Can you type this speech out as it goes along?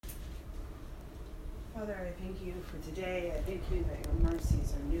Father, I thank you for today. I thank you that your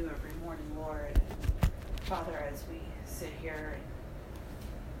mercies are new every morning, Lord. And Father, as we sit here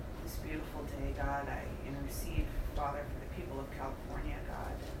this beautiful day, God, I intercede, Father, for the people of California,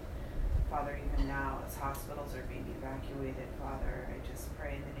 God. And Father, even now, as hospitals are being evacuated, Father, I just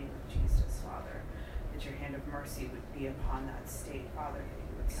pray in the name of Jesus, Father, that your hand of mercy would be upon that state, Father, that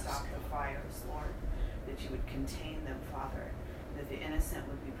you would stop the fires, Lord, that you would contain them, Father, that the innocent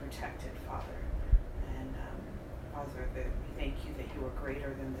would be protected, Father. And Father, that we thank you that you are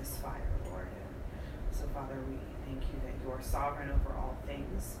greater than this fire, Lord. And so, Father, we thank you that you are sovereign over all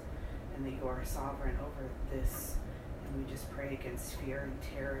things and that you are sovereign over this. And we just pray against fear and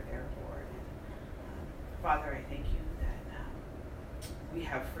terror there, Lord. And Father, I thank you that we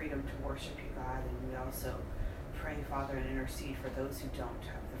have freedom to worship you, God. And we also pray, Father, and intercede for those who don't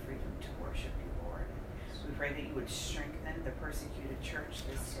have the freedom to worship you, Lord. And we pray that you would strengthen the persecuted church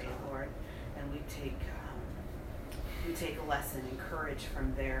this day, Lord. And we take a lesson and courage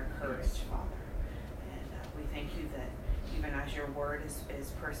from their courage, Father. And we thank you that even as your word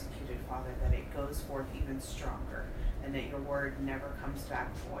is persecuted, Father, that it goes forth even stronger and that your word never comes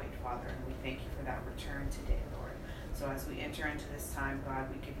back void, Father. And we thank you for that return today, Lord. So as we enter into this time, God,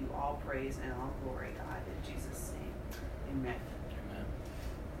 we give you all praise and all glory, God, in Jesus' name. Amen. Amen.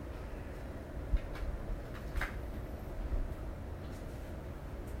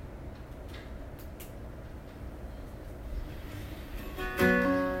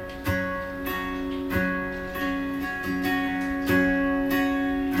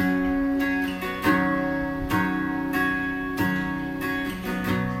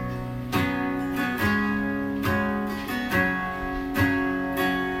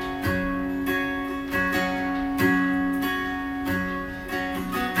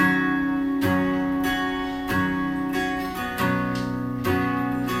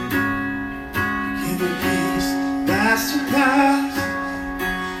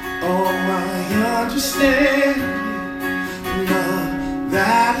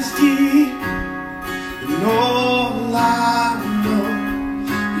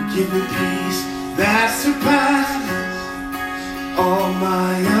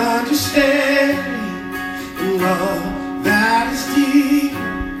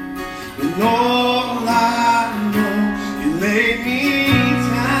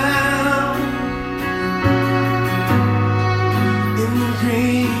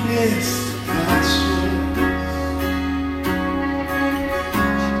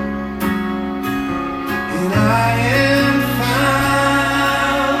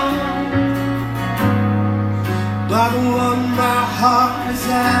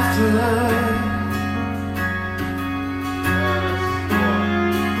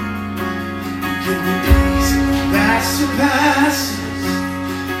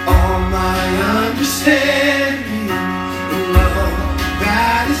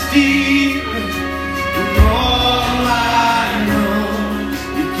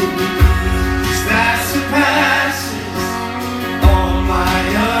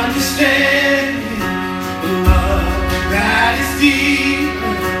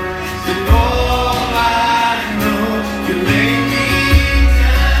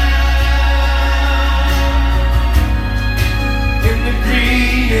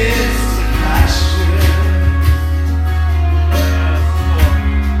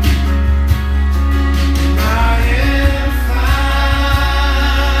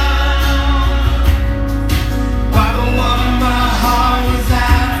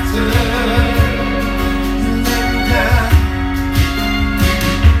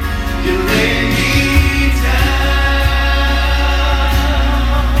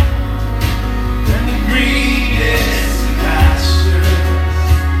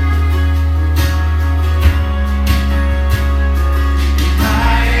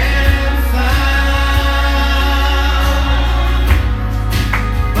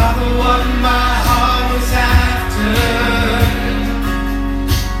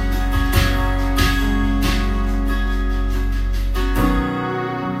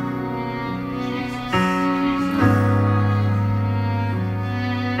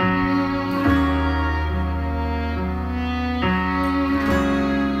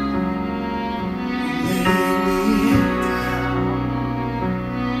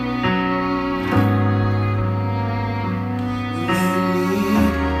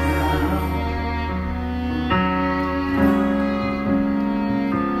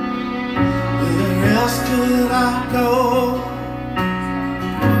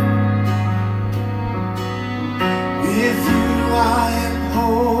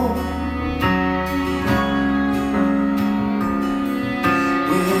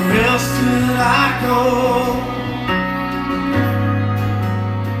 Where else could I go?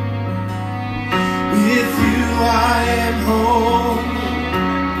 With you I am home.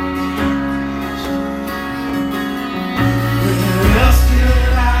 Where else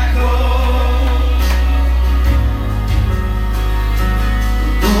could I go?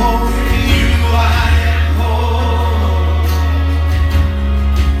 Oh, with you I am home.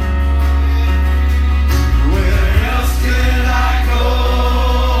 Where else could I go?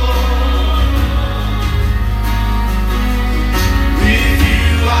 With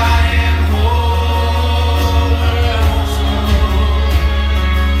you I am home.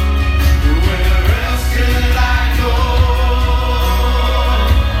 Where else could I go?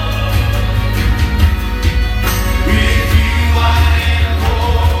 With you I am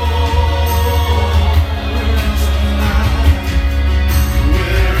home.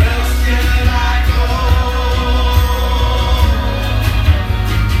 Where else could I go?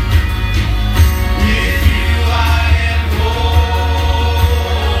 With you I am home.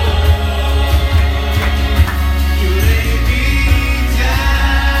 You lay me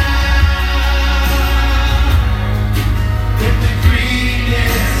down in the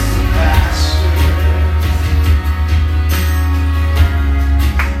greenest of pastures,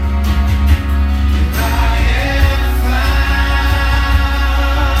 and I am found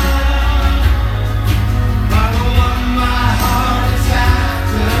by the one my heart is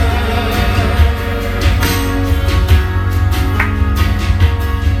after. You lay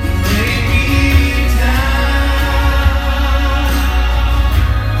me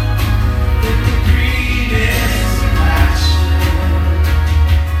down in the greenest of pastures, and I am found by the one my heart is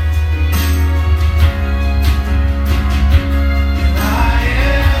after.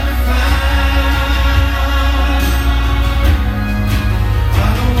 You lay me down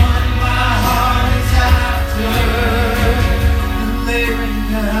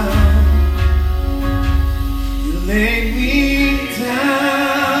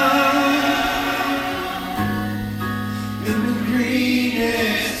in the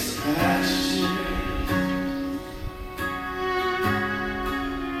greenest pasture,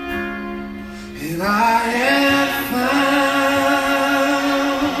 and I am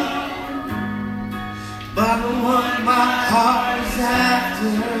found by the one my heart is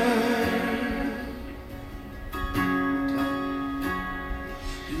after.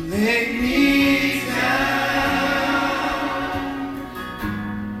 You lay me down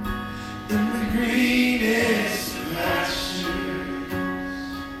in the greenest pastures,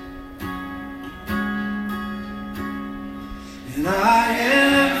 and I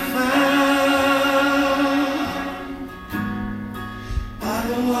am found by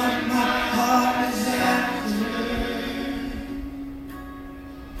the one my heart is after.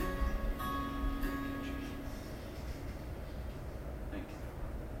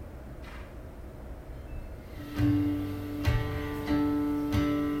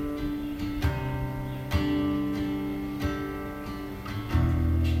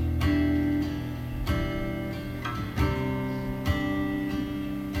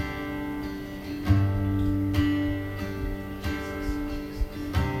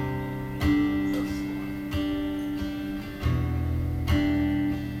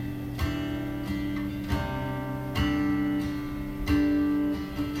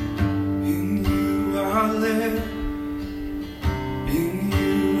 In you I live, in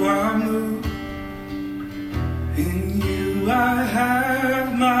you I move, in you I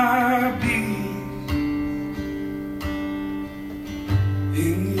have my being.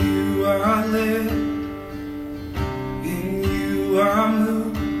 In you I live, in you I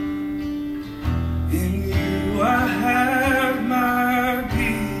move, in you I have my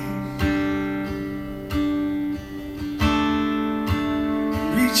being.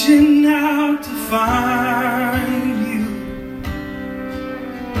 Reaching out to find you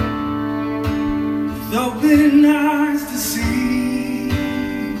with open eyes to see.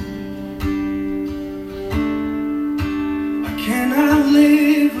 I cannot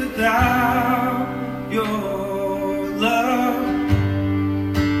live without your love.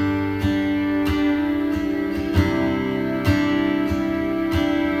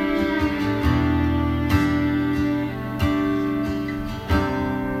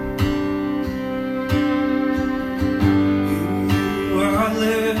 In you I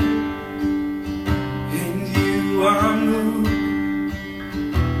live, in you I move,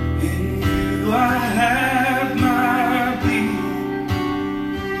 in you I have my being.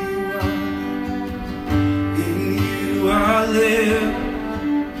 In you I live,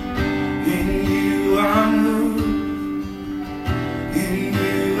 in you I move, in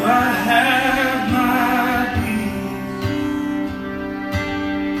you I have my being.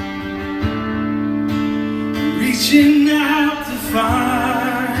 reaching out to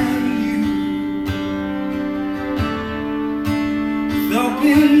find you with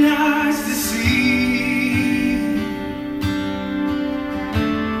open eyes to see.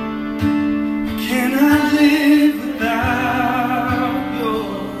 Can I live without your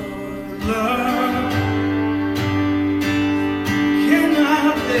love? Can I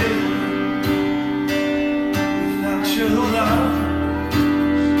live without your love?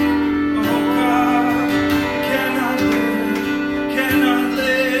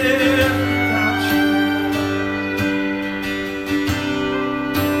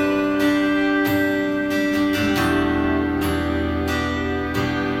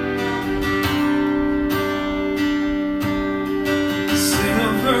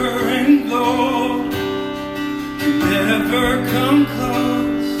 Never come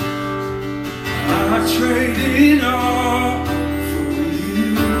close. I trade it all for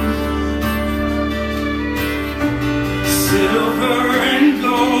you. Silver and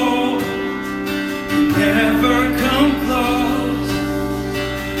gold never come close.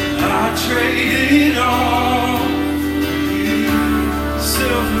 I trade it all for you.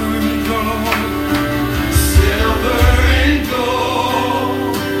 Silver and gold, silver and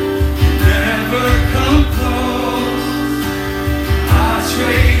gold never come close.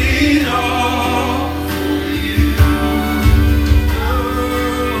 Trade it all for you.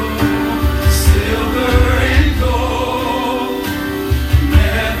 Silver and gold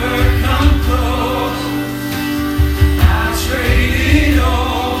never come close. I trade it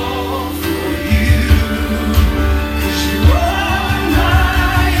all for you. 'Cause you are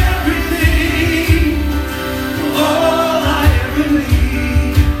my everything. All I ever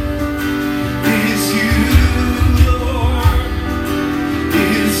need is you.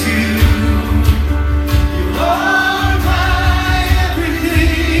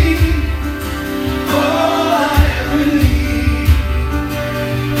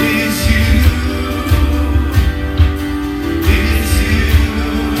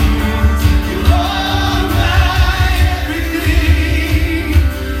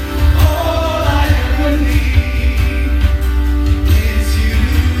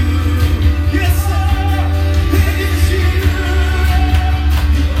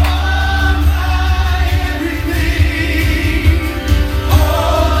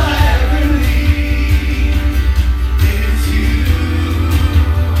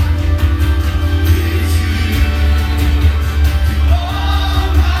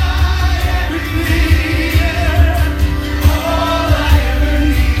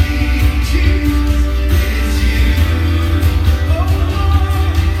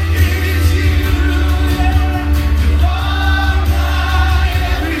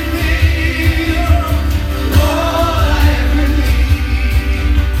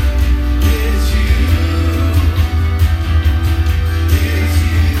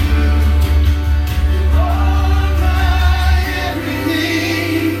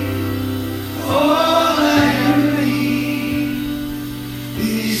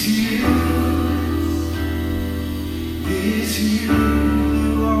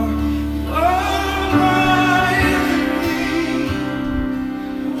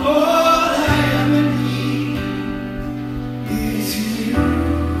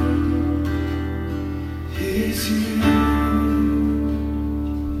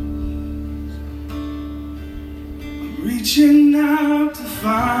 Reaching out to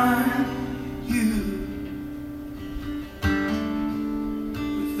find you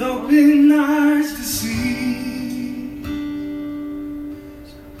with open eyes to see.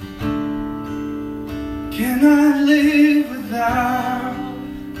 Can I live without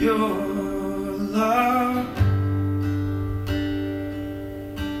your love?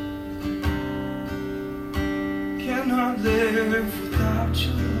 Can I live without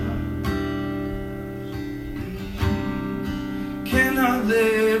your love? Can I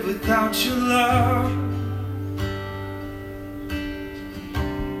live without your love?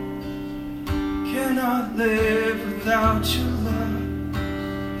 Can I live without your love?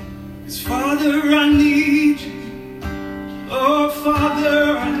 'Cause Father, I need you. Oh, Father,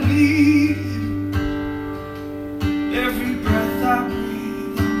 I need you. Every breath I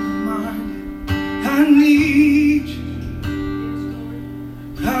breathe, I'm reminded I need you.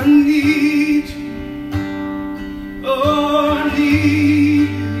 I need you. Oh, I need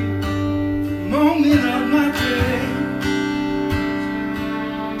you. The moment of my day,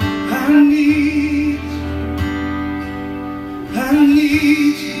 I need you. I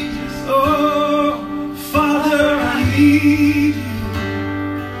need you. Oh, Father, I need you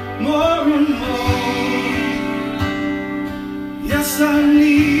more and more. Yes, I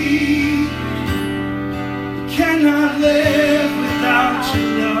need you. Can I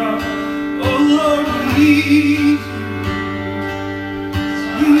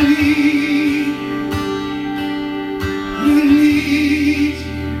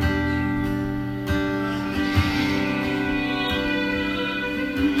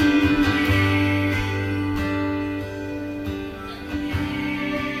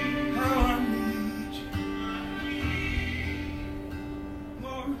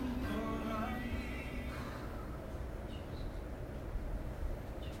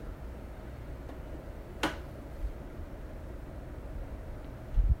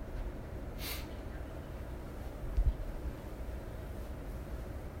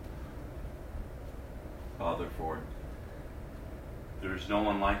Father, for there's no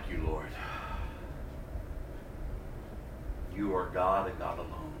one like you, Lord. You are God and God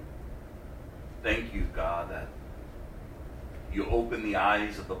alone. Thank you, God, that you open the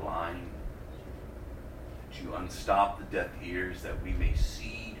eyes of the blind, that you unstop the deaf ears, that we may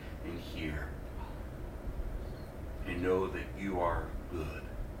see and hear and know that you are good,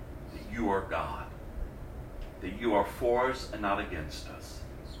 that you are God, that you are for us and not against us,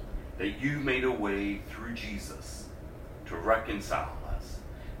 that you made a way through Jesus to reconcile us,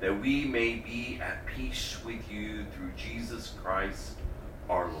 that we may be at peace with you through Jesus Christ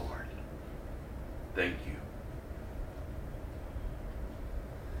our Lord. Thank you.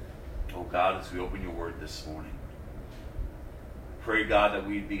 Oh God, as we open your word this morning, pray, God, that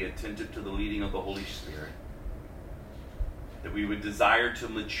we'd be attentive to the leading of the Holy Spirit, that we would desire to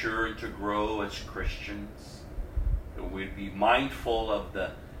mature and to grow as Christians, that we'd be mindful of the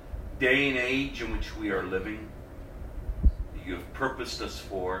day and age in which we are living, that you have purposed us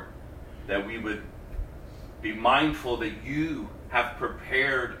for, that we would be mindful that you have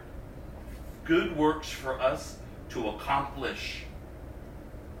prepared good works for us to accomplish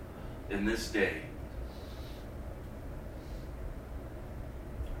in this day.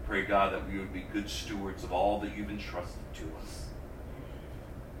 I pray, God, that we would be good stewards of all that you've entrusted to us.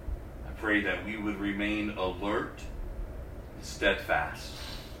 I pray that we would remain alert and steadfast,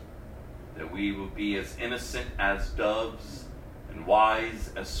 that we will be as innocent as doves and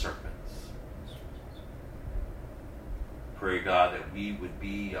wise as serpents. Pray, God, that we would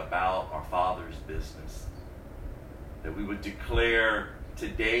be about our Father's business, that we would declare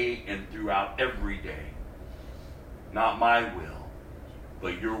today and throughout every day, not my will,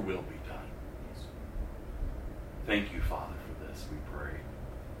 but your will be done. Thank you, Father, for this, we pray.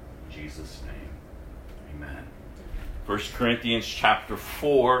 In Jesus' name, amen. 1 Corinthians chapter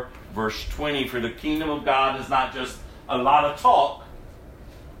 4, verse 20, for the kingdom of God is not just a lot of talk,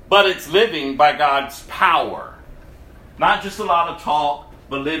 but it's living by God's power. Not just a lot of talk,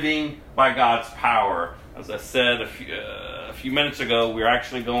 but living by God's power. As I said a few minutes ago, we're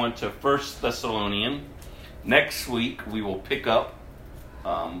actually going to 1 Thessalonians. Next week, we will pick up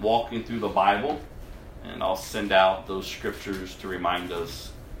walking through the Bible, and I'll send out those scriptures to remind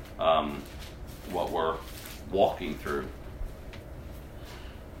us what we're walking through.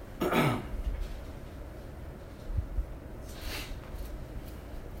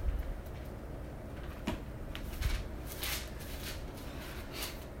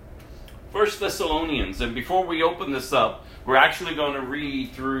 First Thessalonians, and before we open this up, we're actually going to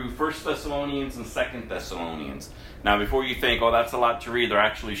read through 1 Thessalonians and 2 Thessalonians. Now, before you think, oh, that's a lot to read, they're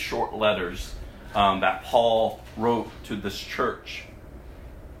actually short letters that Paul wrote to this church,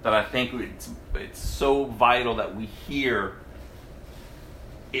 that I think it's so vital that we hear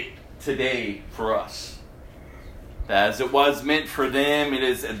it today for us. As it was meant for them, it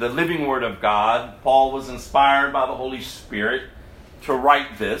is the living word of God. Paul was inspired by the Holy Spirit to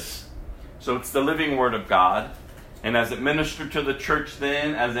write this. So it's the living word of God. And as it ministered to the church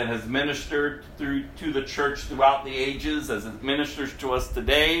then, as it has ministered to the church throughout the ages, as it ministers to us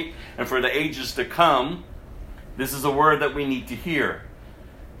today and for the ages to come, this is a word that we need to hear.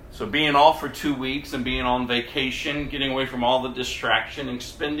 So being off for 2 weeks and being on vacation, getting away from all the distraction and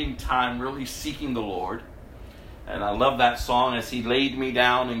spending time really seeking the Lord. And I love that song, as he laid me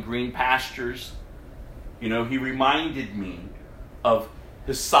down in green pastures. You know, he reminded me of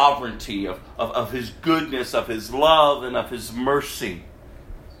his sovereignty, of his goodness, of his love, and of his mercy.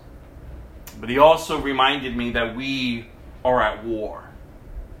 But he also reminded me that we are at war.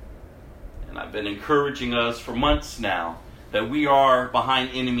 And I've been encouraging us for months now that we are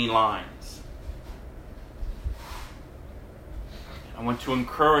behind enemy lines. I want to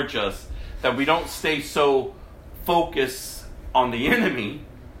encourage us that we don't stay so focused on the enemy,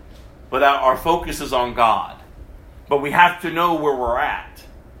 but that our focus is on God. But we have to know where we're at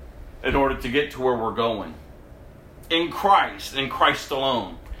in order to get to where we're going. In Christ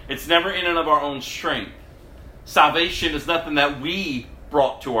alone. It's never in and of our own strength. Salvation is nothing that we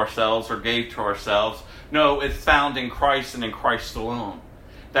brought to ourselves or gave to ourselves. No, it's found in Christ and in Christ alone.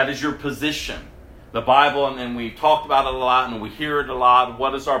 That is your position. The Bible, and we talked about it a lot and we hear it a lot.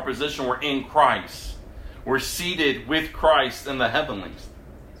 What is our position? We're in Christ. We're seated with Christ in the heavenlies.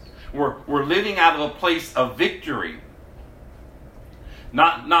 We're living out of a place of victory.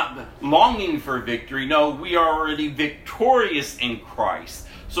 Not longing for victory. No, we are already victorious in Christ.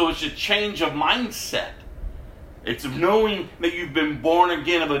 So it's a change of mindset. It's knowing that you've been born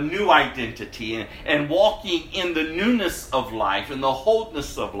again of a new identity and walking in the newness of life and the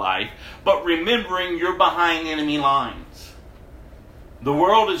wholeness of life, but remembering you're behind enemy lines. The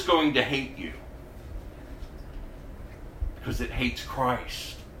world is going to hate you. Because it hates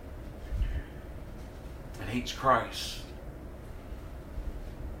Christ. It hates Christ.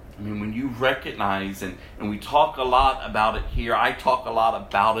 I mean, when you recognize, and we talk a lot about it here, I talk a lot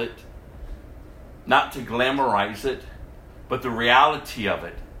about it, not to glamorize it, but the reality of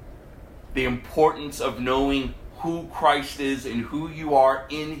it. The importance of knowing who Christ is and who you are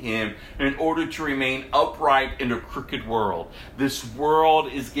in Him in order to remain upright in a crooked world. This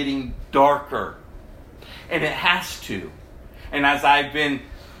world is getting darker. And it has to. And as I've been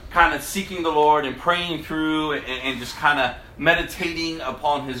kind of seeking the Lord and praying through and just kind of meditating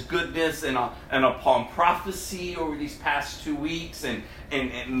upon His goodness and upon prophecy over these past 2 weeks and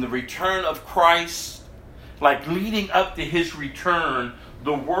the return of Christ, like leading up to His return,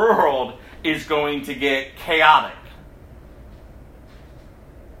 the world is going to get chaotic.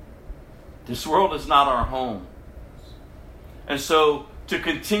 This world is not our home. And so to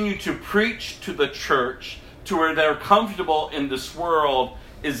continue to preach to the church to where they're comfortable in this world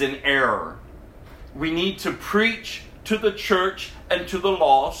is an error. We need to preach to the church and to the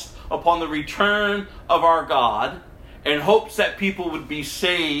lost upon the return of our God in hopes that people would be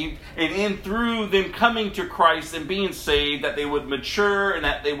saved, and in through them coming to Christ and being saved, that they would mature and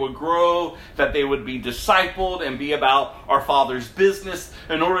that they would grow, that they would be discipled and be about our Father's business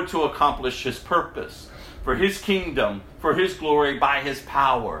in order to accomplish His purpose, for His kingdom, for His glory, by His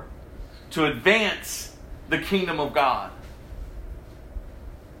power, to advance the kingdom of God,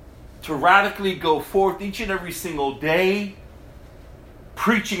 to radically go forth each and every single day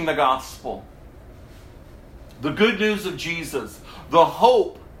preaching the gospel. The good news of Jesus, the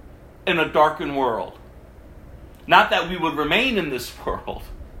hope in a darkened world. Not that we would remain in this world,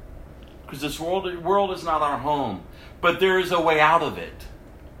 because this world is not our home, but there is a way out of it.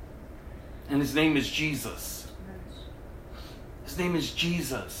 And His name is Jesus. His name is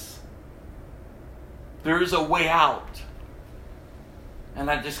Jesus. There is a way out. And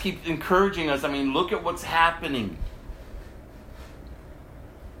I just keep encouraging us. I mean, look at what's happening.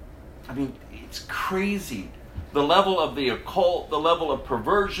 I mean, it's crazy. The level of the occult, the level of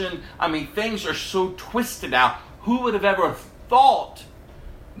perversion. I mean, things are so twisted now. Who would have ever thought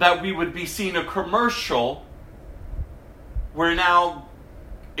that we would be seeing a commercial where now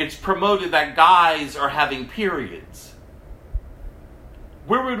it's promoted that guys are having periods?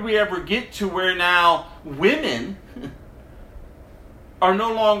 Where would we ever get to where now women are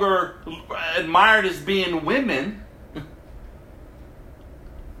no longer admired as being women?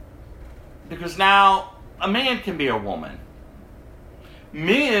 Because now a man can be a woman.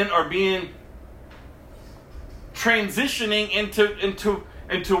 Men are being transitioning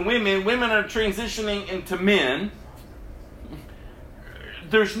into women. Women are transitioning into men.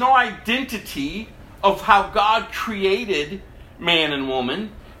 There's no identity of how God created man and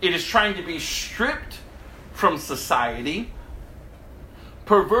woman. It is trying to be stripped from society.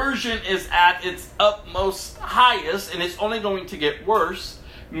 Perversion is at its utmost highest, and it's only going to get worse.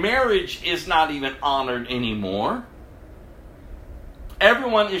 Marriage is not even honored anymore.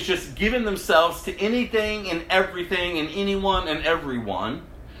 Everyone is just giving themselves to anything and everything and anyone and everyone.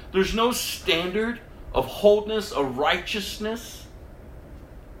 There's no standard of wholeness, of righteousness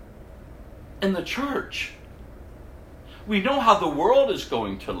in the church. We know how the world is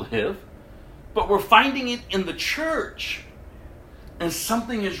going to live, but we're finding it in the church. And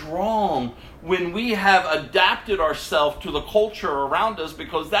something is wrong when we have adapted ourselves to the culture around us,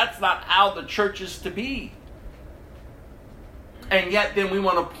 because that's not how the church is to be. And yet then we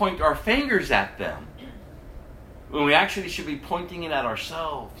want to point our fingers at them when we actually should be pointing it at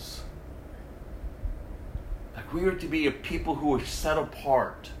ourselves. Like we are to be a people who are set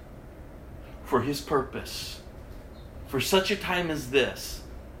apart for His purpose, for such a time as this,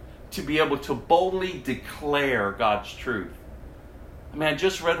 to be able to boldly declare God's truth. I mean, I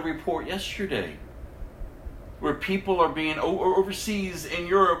just read a report yesterday where people are being, overseas in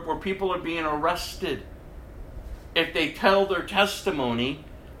Europe, where people are being arrested if they tell their testimony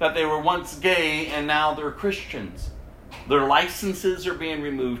that they were once gay and now they're Christians. Their licenses are being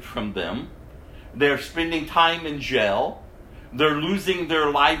removed from them. They're spending time in jail. They're losing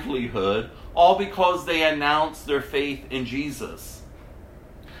their livelihood, all because they announced their faith in Jesus.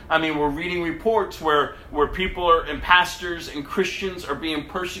 I mean, we're reading reports where people are, and pastors and Christians are being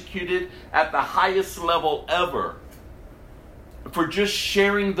persecuted at the highest level ever for just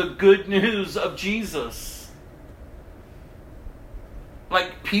sharing the good news of Jesus.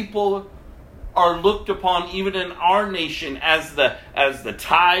 Like people are looked upon even in our nation as the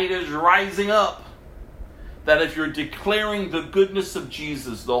tide is rising up. That if you're declaring the goodness of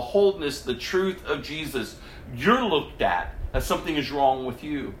Jesus, the wholeness, the truth of Jesus, you're looked at as something is wrong with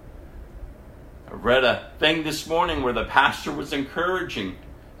you. I read a thing this morning where the pastor was encouraging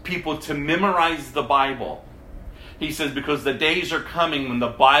people to memorize the Bible. He says, because the days are coming when the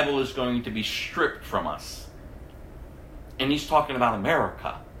Bible is going to be stripped from us. And he's talking about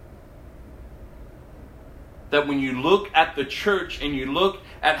America. That when you look at the church and you look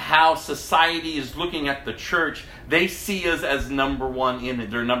at how society is looking at the church, they see us as their number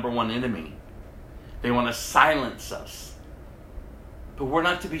one enemy. They want to silence us. But we're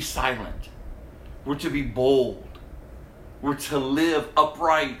not to be silent. We're to be bold. We're to live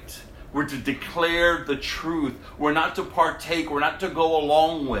upright. We're to declare the truth. We're not to partake. We're not to go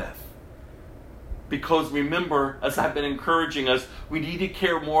along with. Because remember, as I've been encouraging us, we need to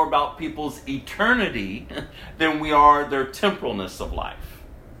care more about people's eternity than we are their temporalness of life.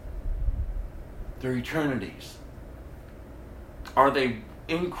 Their eternities. Are they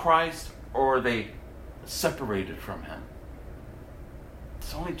in Christ or are they separated from Him?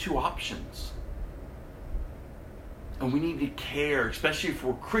 It's only two options. And we need to care, especially if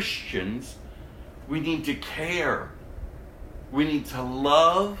we're Christians. We need to care. We need to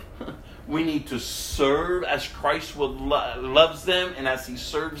love. We need to serve as Christ loves them and as He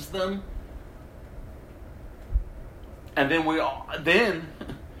serves them. And then,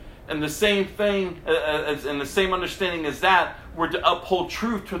 and the same thing, and the same understanding as that, we're to uphold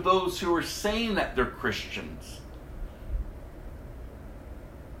truth to those who are saying that they're Christians.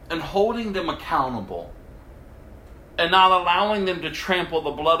 And holding them accountable. And not allowing them to trample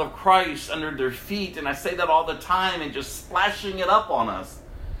the blood of Christ under their feet. And I say that all the time, and just splashing it up on us.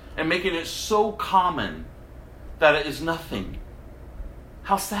 And making it so common that it is nothing.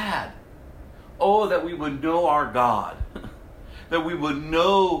 How sad. Oh, that we would know our God. That we would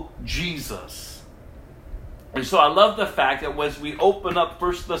know Jesus. And so I love the fact that as we open up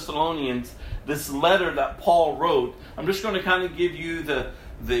 1 Thessalonians, this letter that Paul wrote, I'm just going to kind of give you the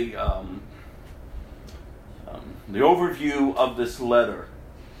overview of this letter.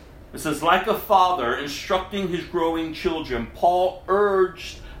 It says, like a father instructing his growing children, Paul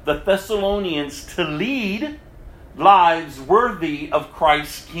urged the Thessalonians to lead lives worthy of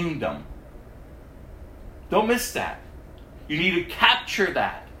Christ's kingdom. Don't miss that. You need to capture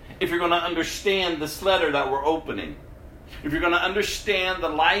that if you're going to understand this letter that we're opening. If you're going to understand the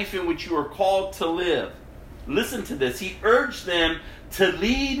life in which you are called to live. Listen to this. He urged them to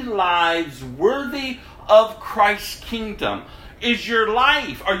lead lives worthy of Christ's kingdom. Is your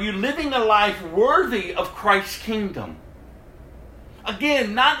life, are you living a life worthy of Christ's kingdom?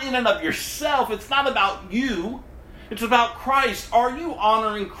 Again, not in and of yourself. It's not about you. It's about Christ. Are you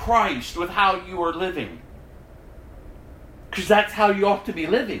honoring Christ with how you are living? Because that's how you ought to be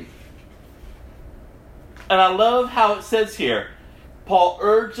living. And I love how it says here, Paul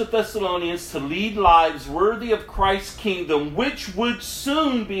urged the Thessalonians to lead lives worthy of Christ's kingdom, which would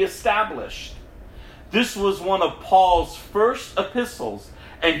soon be established. This was one of Paul's first epistles,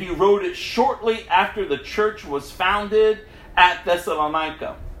 and he wrote it shortly after the church was founded at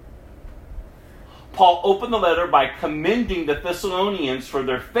Thessalonica. Paul opened the letter by commending the Thessalonians for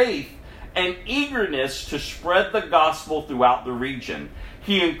their faith and eagerness to spread the gospel throughout the region.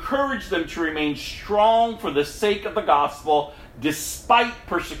 He encouraged them to remain strong for the sake of the gospel despite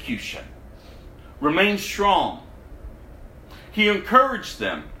persecution. Remain strong. He encouraged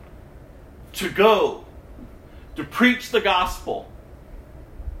them to go, to preach the gospel.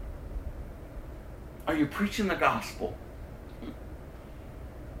 Are you preaching the gospel?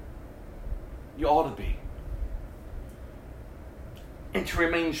 You ought to be. And to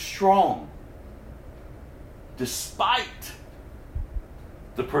remain strong despite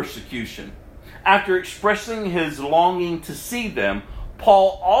the persecution. After expressing his longing to see them,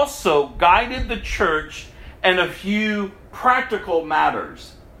 Paul also guided the church in a few practical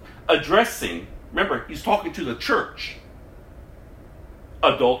matters, addressing, remember, he's talking to the church,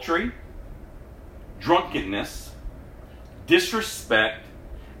 adultery, drunkenness, disrespect,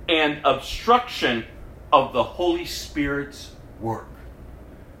 and obstruction of the Holy Spirit's work.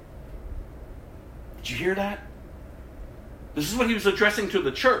 Did you hear that? This is what he was addressing to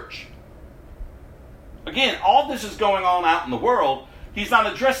the church. Again, all this is going on out in the world. He's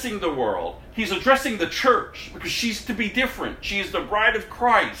not addressing the world. He's addressing the church because she's to be different. She is the bride of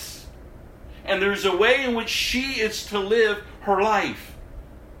Christ. And there's a way in which she is to live her life.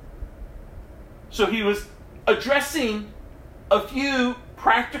 So he was addressing a few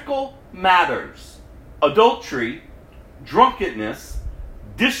practical matters. Adultery, drunkenness,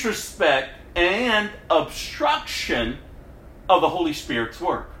 disrespect, and obstruction of the Holy Spirit's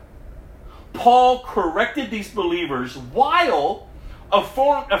work. Paul corrected these believers while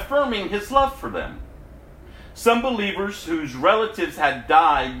affirming his love for them. Some believers whose relatives had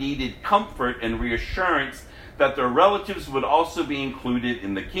died needed comfort and reassurance that their relatives would also be included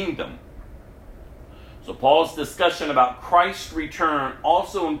in the kingdom. So Paul's discussion about Christ's return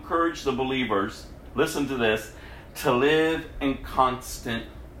also encouraged the believers, listen to this, to live in constant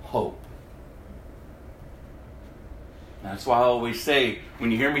hope. That's why I always say,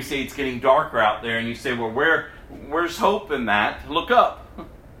 when you hear me say it's getting darker out there, and you say, well, where's hope in that? Look up.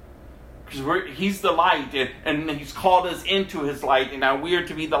 Because he's the light, and he's called us into his light, and now we are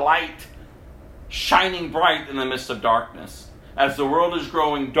to be the light shining bright in the midst of darkness. As the world is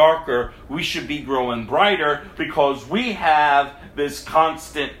growing darker, we should be growing brighter because we have this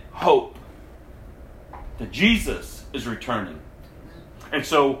constant hope that Jesus is returning. And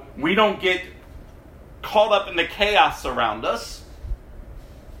so we don't get caught up in the chaos around us,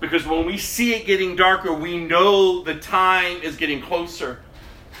 because when we see it getting darker, we know the time is getting closer.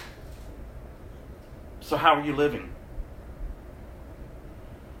 So how are you living?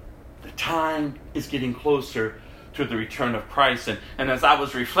 The time is getting closer to the return of Christ. And as I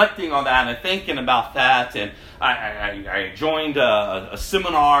was reflecting on that and thinking about that, and I joined a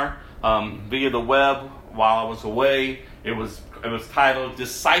seminar via the web while I was away. It was titled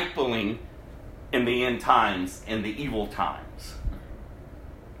Discipling in the End Times, in the Evil Times.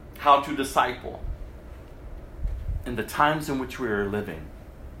 How to disciple in the times in which we are living.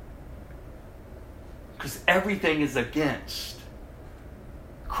 Because everything is against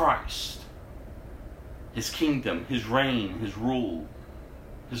Christ. His kingdom, his reign, his rule,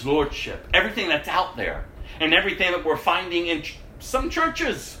 his lordship. Everything that's out there. And everything that we're finding in some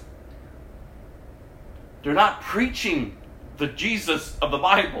churches. They're not preaching the Jesus of the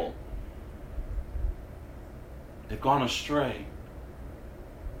Bible. They've gone astray.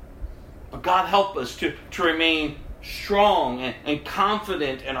 But God help us to remain strong and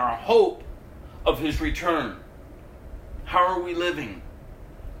confident in our hope of his return. How are we living?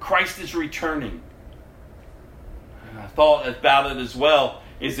 Christ is returning. And I thought about it as well,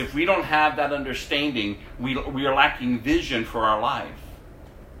 is if we don't have that understanding, we are lacking vision for our life.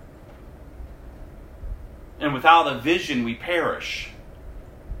 And without a vision, we perish.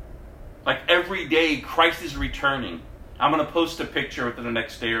 Like every day, Christ is returning. I'm going to post a picture within the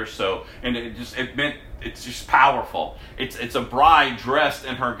next day or so, and it's just powerful. It's a bride dressed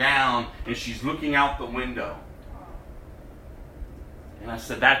in her gown, and she's looking out the window. And I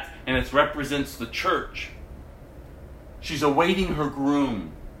said and it represents the church. She's awaiting her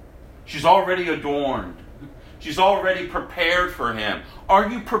groom. She's already adorned. She's already prepared for him. Are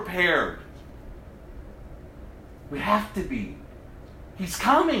you prepared? We have to be. He's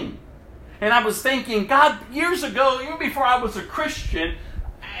coming. And I was thinking, God, years ago, even before I was a Christian,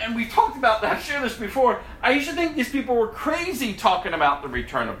 and we talked about that, I've shared this before, I used to think these people were crazy talking about the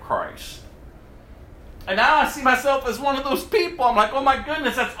return of Christ. And now I see myself as one of those people. I'm like, oh my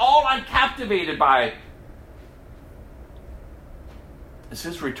goodness, that's all I'm captivated by. It's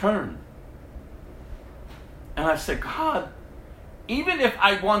his return. And I said, God, even if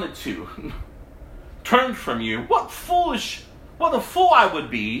I wanted to turn from you, what a fool I would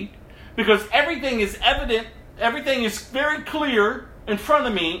be. Because everything is evident, everything is very clear in front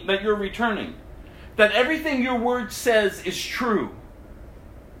of me that you're returning. That everything your word says is true.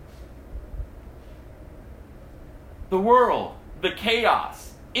 The world, the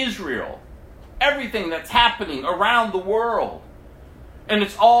chaos, Israel, everything that's happening around the world. And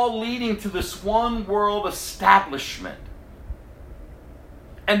it's all leading to this one world establishment.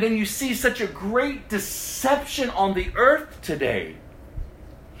 And then you see such a great deception on the earth today.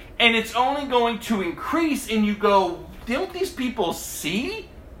 And it's only going to increase, and you go, don't these people see?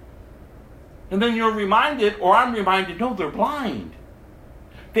 And then you're reminded, or I'm reminded, no, they're blind.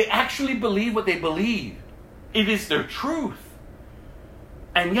 They actually believe what they believe. It is their truth.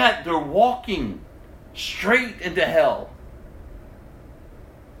 And yet they're walking straight into hell.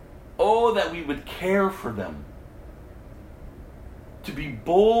 Oh, that we would care for them. To be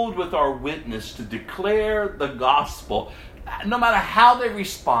bold with our witness, to declare the gospel, no matter how they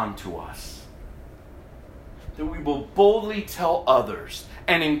respond to us, that we will boldly tell others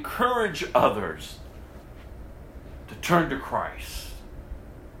and encourage others to turn to Christ.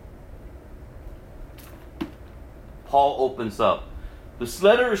 Paul opens up. This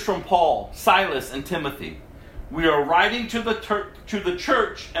letter is from Paul, Silas, and Timothy. We are writing to the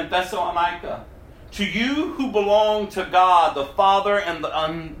church in Thessalonica, to you who belong to God, the Father, and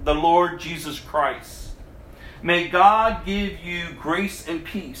the Lord Jesus Christ. May God give you grace and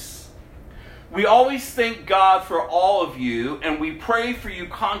peace. We always thank God for all of you, and we pray for you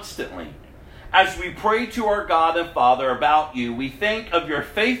constantly, As we pray to our God and Father about you, we think of your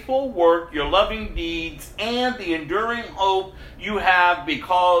faithful work, your loving deeds, and the enduring hope you have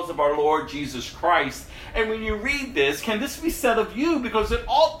because of our Lord Jesus Christ. And when you read this, can this be said of you? Because it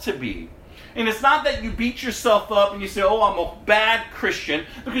ought to be. And it's not that you beat yourself up and you say, oh, I'm a bad Christian,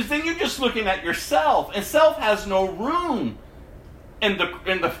 because then you're just looking at yourself. And self has no room in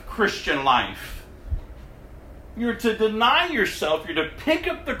the Christian life. You're to deny yourself. You're to pick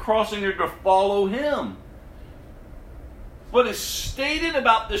up the cross and you're to follow him. What is stated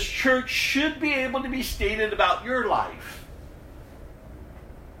about this church should be able to be stated about your life.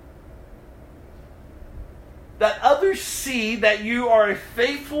 That others see that you are a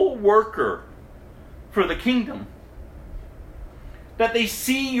faithful worker for the kingdom. That they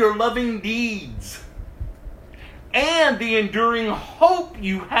see your loving deeds and the enduring hope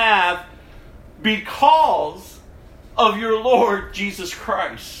you have because of your Lord Jesus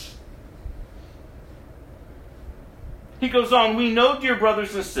Christ. He goes on, we know, dear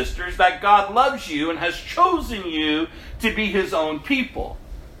brothers and sisters, that God loves you and has chosen you to be his own people.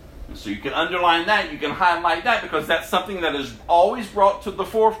 And so you can underline that, you can highlight that, because that's something that is always brought to the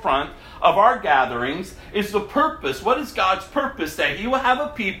forefront of our gatherings, is the purpose. What is God's purpose? That he will have a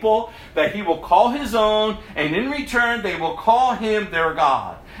people that he will call his own, and in return they will call him their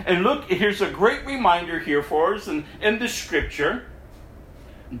God. And look, here's a great reminder here for us in the scripture.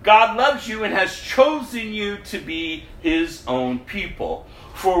 God loves you and has chosen you to be his own people.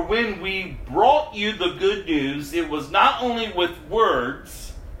 For when we brought you the good news, it was not only with words,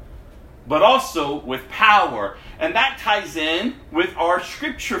 but also with power. And that ties in with our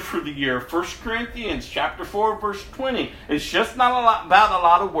scripture for the year, 1 Corinthians chapter 4, verse 20. It's just not about a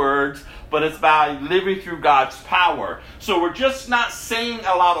lot of words, but it's about living through God's power. So we're just not saying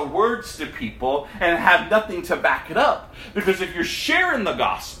a lot of words to people and have nothing to back it up. Because if you're sharing the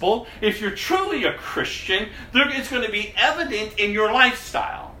gospel, if you're truly a Christian, it's going to be evident in your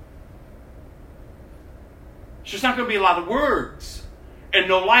lifestyle. It's just not going to be a lot of words and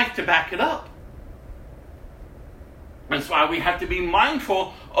no life to back it up. That's why we have to be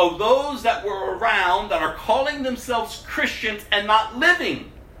mindful of those that were around that are calling themselves Christians and not living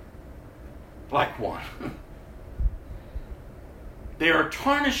like one. They are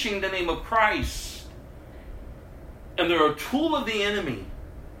tarnishing the name of Christ. And they're a tool of the enemy.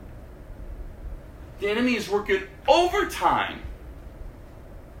 The enemy is working overtime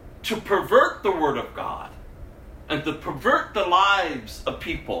to pervert the word of God and to pervert the lives of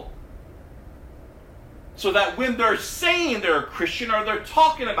people. So that when they're saying they're a Christian or they're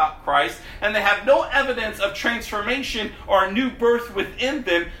talking about Christ and they have no evidence of transformation or a new birth within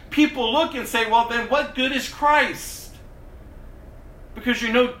them, people look and say, well, then what good is Christ? Because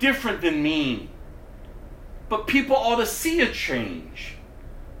you're no different than me. But people ought to see a change.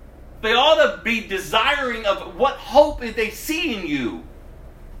 They ought to be desiring of what hope they see in you.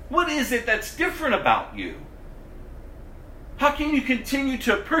 What is it that's different about you? How can you continue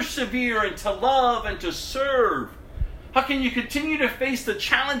to persevere and to love and to serve? How can you continue to face the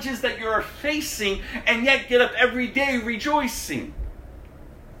challenges that you're facing and yet get up every day rejoicing?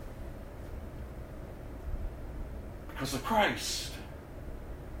 Because of Christ.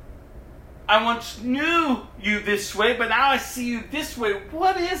 I once knew you this way, but now I see you this way.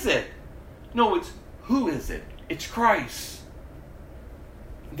 What is it? No, it's who is it? It's Christ.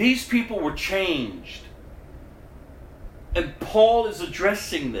 These people were changed. And Paul is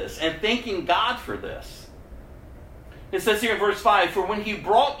addressing this and thanking God for this. It says here in verse 5, for when he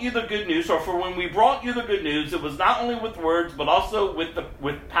brought you the good news, or for when we brought you the good news, it was not only with words, but also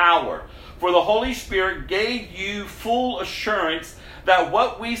with power. For the Holy Spirit gave you full assurance that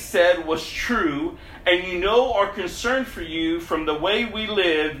what we said was true, and you know our concern for you from the way we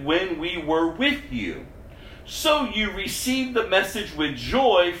lived when we were with you. So you received the message with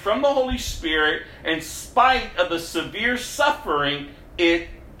joy from the Holy Spirit in spite of the severe suffering it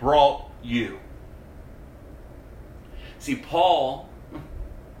brought you. See, Paul,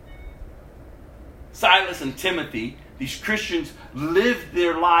 Silas, and Timothy, these Christians lived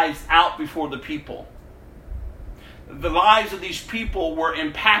their lives out before the people. The lives of these people were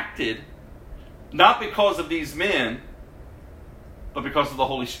impacted not because of these men, but because of the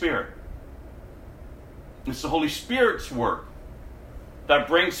Holy Spirit. It's the Holy Spirit's work that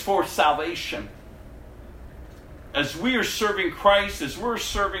brings forth salvation. As we are serving Christ, as we're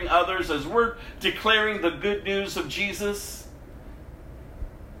serving others, as we're declaring the good news of Jesus,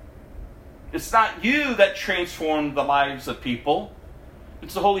 it's not you that transformed the lives of people.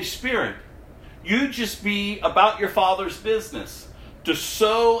 It's the Holy Spirit. You just be about your Father's business, to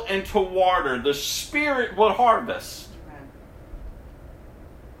sow and to water. The Spirit will harvest.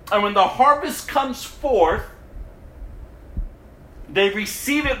 And when the harvest comes forth, they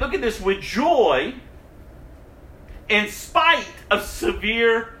receive it, look at this, with joy in spite of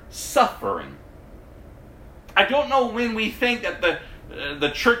severe suffering. I don't know when we think that the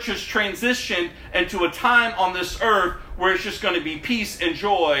church has transitioned into a time on this earth where it's just going to be peace and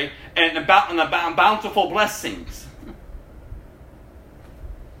joy and bountiful blessings.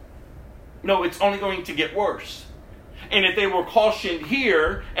 No, it's only going to get worse. And if they were cautioned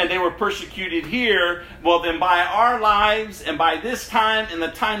here and they were persecuted here, well then by our lives and by this time and the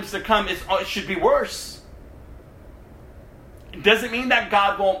times to come, it should be worse. It doesn't mean that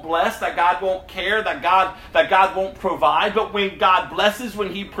God won't bless, that God won't care, that God won't provide. But when God blesses,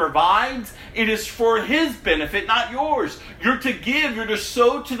 when He provides, it is for His benefit, not yours. You're to give, you're to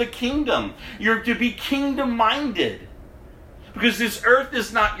sow to the kingdom. You're to be kingdom-minded. Because this earth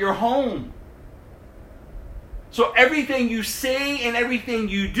is not your home. So everything you say and everything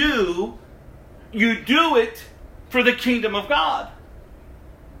you do it for the kingdom of God.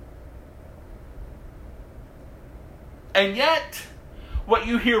 And yet, what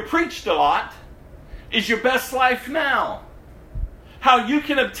you hear preached a lot is your best life now. How you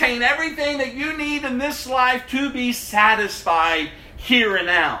can obtain everything that you need in this life to be satisfied here and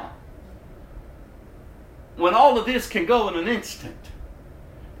now. When all of this can go in an instant.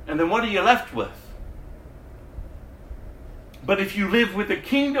 And then what are you left with? But if you live with a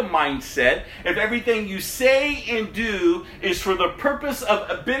kingdom mindset, if everything you say and do is for the purpose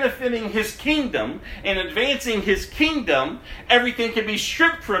of benefiting His kingdom and advancing His kingdom, everything can be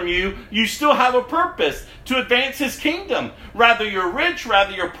stripped from you. You still have a purpose to advance His kingdom. Rather you're rich,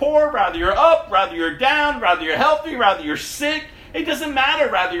 rather you're poor, rather you're up, rather you're down, rather you're healthy, rather you're sick. It doesn't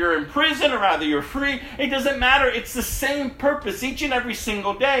matter rather you're in prison or rather you're free. It doesn't matter. It's the same purpose each and every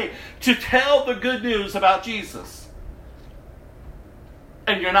single day to tell the good news about Jesus.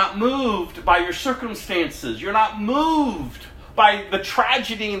 And you're not moved by your circumstances. You're not moved by the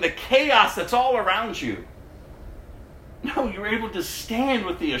tragedy and the chaos that's all around you. No, you're able to stand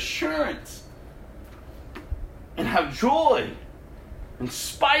with the assurance and have joy in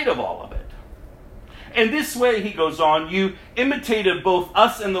spite of all of it. In this way, he goes on, you imitated both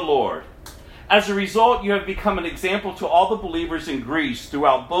us and the Lord. As a result, you have become an example to all the believers in Greece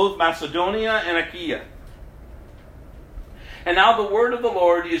throughout both Macedonia and Achaia. And now the word of the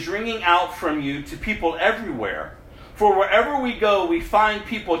Lord is ringing out from you to people everywhere. For wherever we go, we find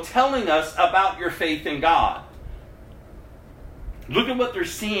people telling us about your faith in God. Look at what they're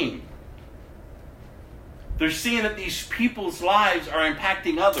seeing. They're seeing that these people's lives are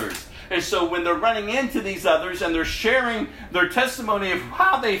impacting others. And so when they're running into these others and they're sharing their testimony of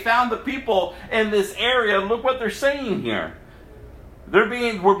how they found the people in this area, look what they're saying here. We're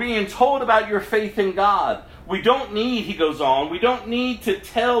being told about your faith in God. We don't need, he goes on, we don't need to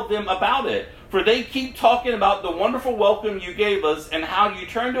tell them about it. For they keep talking about the wonderful welcome you gave us and how you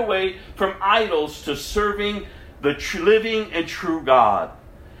turned away from idols to serving the living and true God.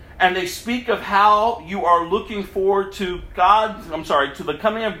 And they speak of how you are looking forward to the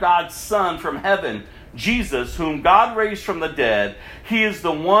coming of God's Son from heaven, Jesus, whom God raised from the dead. He is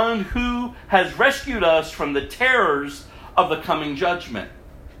the one who has rescued us from the terrors of the coming judgment.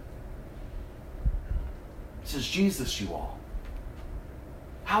 This is Jesus, you all.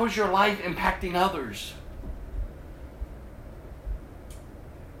 How is your life impacting others?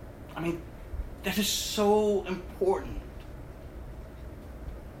 I mean, that is so important.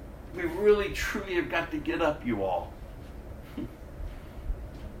 We really, truly have got to get up, you all.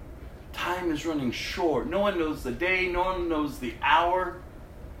 Time is running short. No one knows the day, no one knows the hour,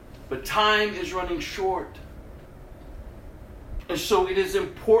 but time is running short. And so it is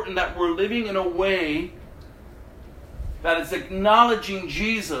important that we're living in a way that is acknowledging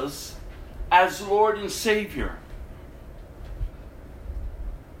Jesus as Lord and Savior.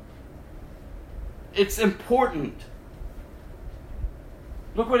 It's important.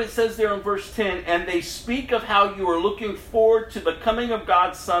 Look what it says there in verse 10. And they speak of how you are looking forward to the coming of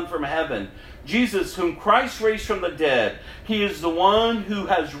God's Son from heaven, Jesus, whom Christ raised from the dead. He is the one who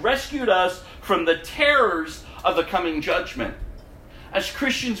has rescued us from the terrors of the coming judgment. As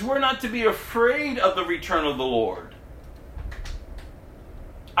Christians, we're not to be afraid of the return of the Lord.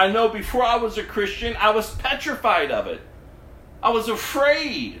 I know before I was a Christian, I was petrified of it. I was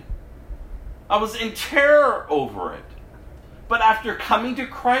afraid. I was in terror over it. But after coming to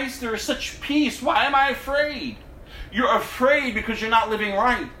Christ, there is such peace. Why am I afraid? You're afraid because you're not living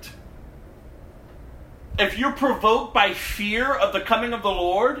right. If you're provoked by fear of the coming of the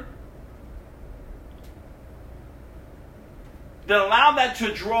Lord, Then allow that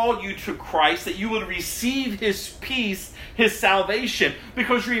to draw you to Christ, that you would receive His peace, His salvation.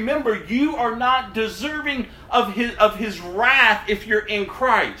 Because remember, you are not deserving of His wrath if you're in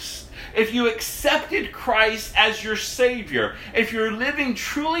Christ. If you accepted Christ as your Savior, if you're living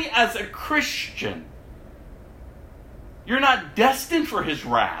truly as a Christian, you're not destined for His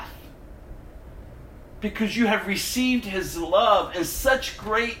wrath. Because you have received His love, and such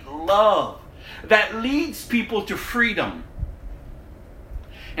great love that leads people to freedom.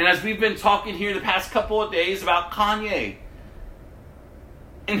 And as we've been talking here the past couple of days about Kanye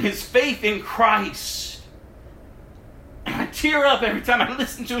and his faith in Christ, and I tear up every time I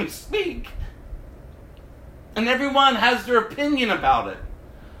listen to him speak. And everyone has their opinion about it.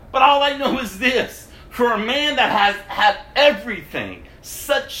 But all I know is this: for a man that has had everything,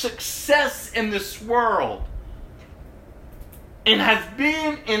 such success in this world, and has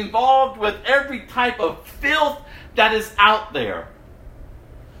been involved with every type of filth that is out there,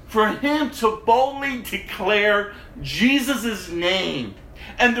 for him to boldly declare Jesus' name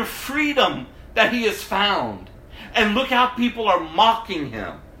and the freedom that he has found. And look how people are mocking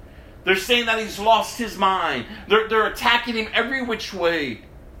him. They're saying that he's lost his mind. They're attacking him every which way.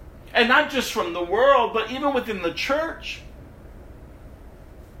 And not just from the world, but even within the church.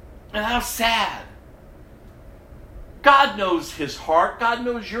 And how sad. God knows his heart. God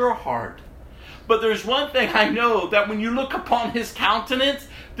knows your heart. But there's one thing I know, that when you look upon his countenance,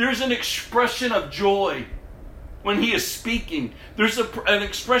 there's an expression of joy when he is speaking. There's an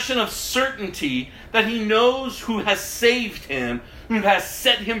expression of certainty that he knows who has saved him, who has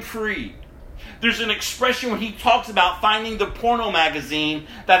set him free. There's an expression when he talks about finding the porno magazine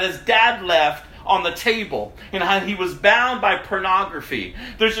that his dad left on the table and how he was bound by pornography.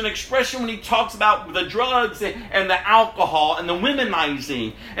 There's an expression when he talks about the drugs and the alcohol and the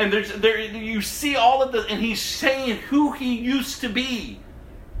womanizing. And you see all of this, and he's saying who he used to be.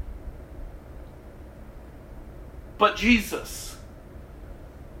 But Jesus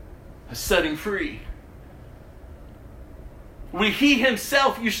has set him free. When he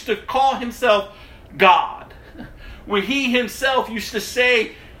himself used to call himself God. When he himself used to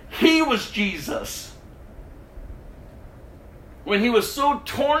say he was Jesus. When he was so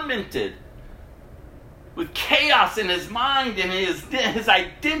tormented with chaos in his mind, and his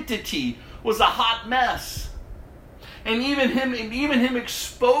identity was a hot mess. And even him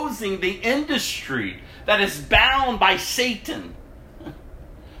exposing the industry that is bound by Satan.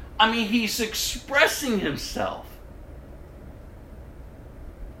 I mean, he's expressing himself.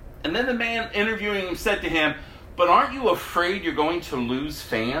 And then the man interviewing him said to him, "But aren't you afraid you're going to lose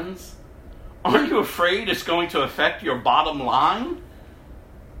fans? Aren't you afraid it's going to affect your bottom line?"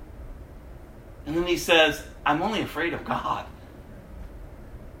 And then he says, "I'm only afraid of God.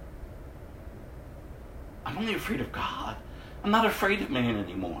 I'm only afraid of God. I'm not afraid of man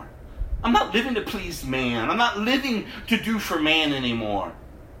anymore. I'm not living to please man. I'm not living to do for man anymore."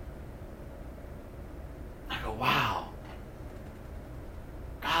 I go, wow.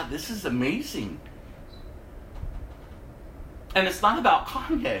 God, this is amazing. And it's not about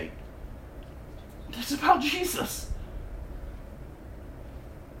Kanye. It's about Jesus.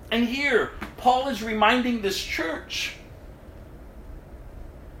 And here, Paul is reminding this church,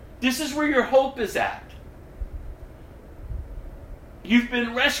 this is where your hope is at. You've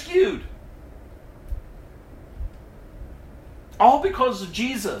been rescued. All because of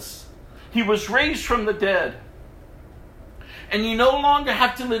Jesus. He was raised from the dead. And you no longer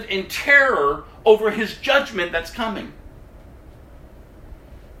have to live in terror over his judgment that's coming.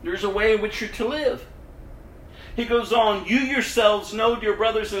 There's a way in which you're to live. He goes on, "You yourselves know, dear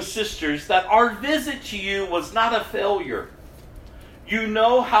brothers and sisters, that our visit to you was not a failure. You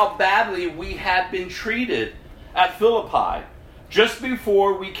know how badly we had been treated at Philippi just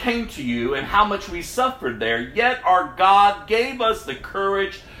before we came to you, and how much we suffered there. Yet our God gave us the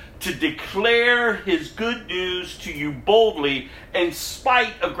courage to declare his good news to you boldly in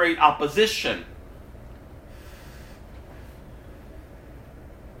spite of great opposition."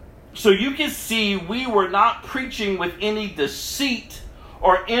 So you can see we were not preaching with any deceit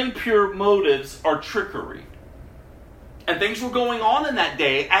or impure motives or trickery. And things were going on in that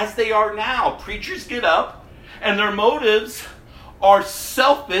day as they are now. Preachers get up and their motives are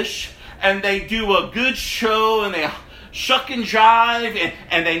selfish, and they do a good show, and they shuck and jive,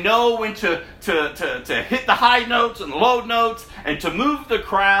 and they know when to hit the high notes and the low notes, and to move the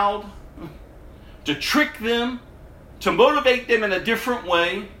crowd, to trick them, to motivate them in a different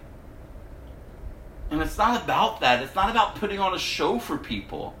way. And it's not about that. It's not about putting on a show for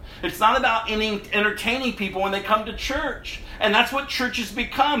people. It's not about entertaining people when they come to church. And that's what church has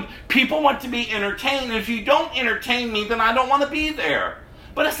become. People want to be entertained. And if you don't entertain me, then I don't want to be there.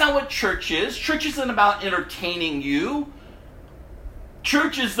 But that's not what church is. Church isn't about entertaining you.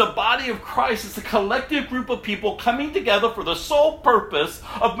 Church is the body of Christ. It's a collective group of people coming together for the sole purpose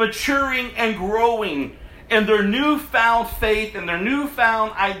of maturing and growing in their newfound faith and their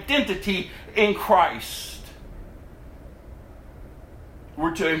newfound identity in Christ.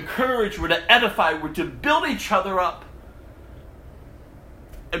 We're to encourage, we're to edify, we're to build each other up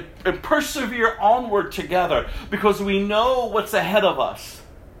and persevere onward together because we know what's ahead of us.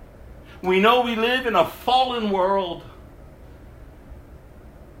 We know we live in a fallen world,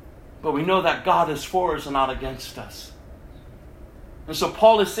 but we know that God is for us and not against us. And so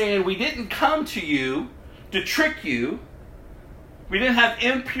Paul is saying, we didn't come to you to trick you. We didn't have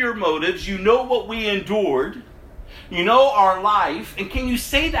impure motives. You know what we endured. You know our life. And can you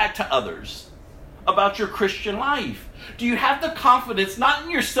say that to others about your Christian life? Do you have the confidence, not in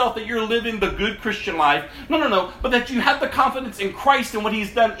yourself that you're living the good Christian life, no, but that you have the confidence in Christ and what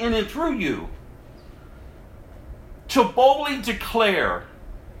He's done in and through you? To boldly declare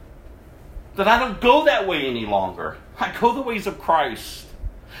that I don't go that way any longer. I go the ways of Christ.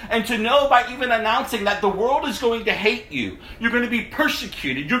 And to know by even announcing that the world is going to hate you. You're going to be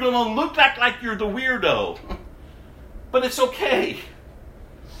persecuted. You're going to look like you're the weirdo. But it's okay.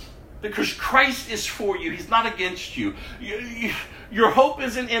 Because Christ is for you. He's not against you. Your hope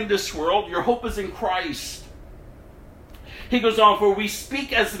isn't in this world. Your hope is in Christ. He goes on, for we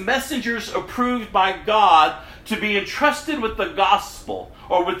speak as messengers approved by God to be entrusted with the gospel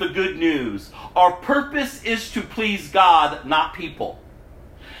or with the good news. Our purpose is to please God, not people.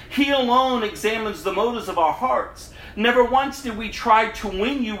 He alone examines the motives of our hearts. Never once did we try to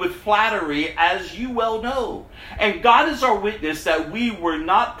win you with flattery, as you well know. And God is our witness that we were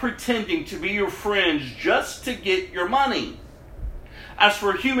not pretending to be your friends just to get your money. As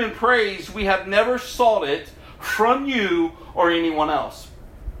for human praise, we have never sought it from you or anyone else.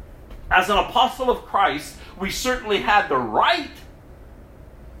 As an apostle of Christ, we certainly had the right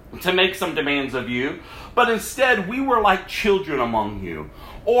to make some demands of you, but instead we were like children among you.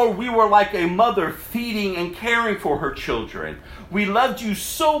 Or we were like a mother feeding and caring for her children. We loved you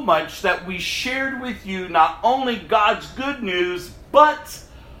so much that we shared with you not only God's good news, but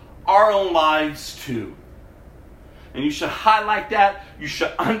our own lives too. And you should highlight that. You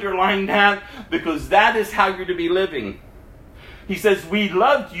should underline that, because that is how you're to be living. He says, we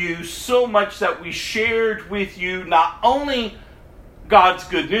loved you so much that we shared with you not only God's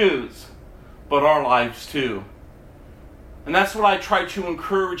good news, but our lives too. And that's what I try to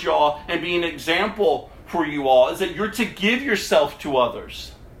encourage you all and be an example for you all, is that you're to give yourself to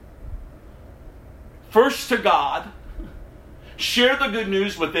others. First to God, share the good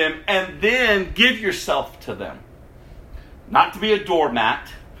news with them, and then give yourself to them. Not to be a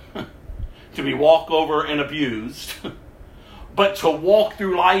doormat, to be walked over and abused, but to walk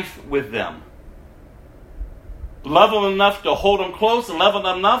through life with them. Love them enough to hold them close, and love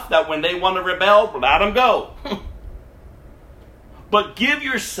them enough that when they want to rebel, let them go. But give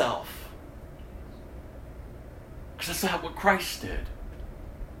yourself. Because that's not what Christ did.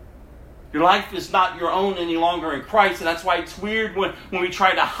 Your life is not your own any longer in Christ. And that's why it's weird when we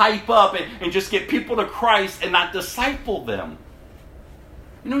try to hype up and just get people to Christ and not disciple them.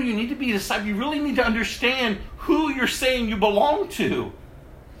 You know, you need to be a disciple. You really need to understand who you're saying you belong to.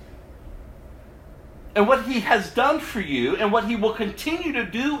 And what He has done for you and what He will continue to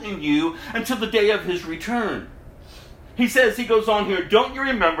do in you until the day of His return. He goes on here, don't you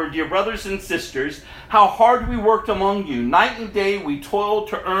remember, dear brothers and sisters, how hard we worked among you? Night and day we toiled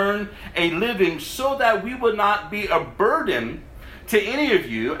to earn a living so that we would not be a burden to any of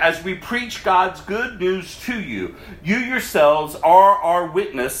you as we preach God's good news to you. You yourselves are our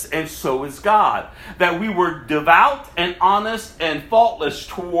witness, and so is God, that we were devout and honest and faultless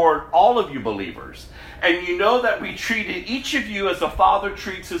toward all of you believers. And you know that we treated each of you as a father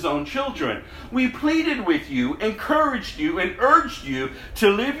treats his own children. We pleaded with you, encouraged you, and urged you to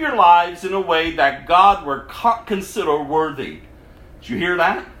live your lives in a way that God would consider worthy. Did you hear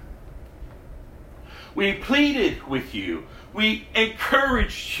that? We pleaded with you. We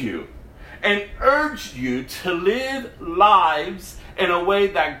encouraged you and urged you to live lives in a way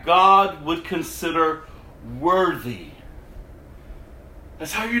that God would consider worthy.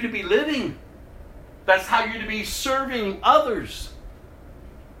 That's how you're to be living. That's how you're to be serving others.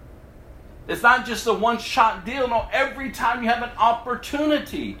 It's not just a one-shot deal. No, every time you have an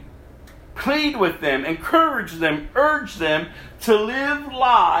opportunity, plead with them, encourage them, urge them to live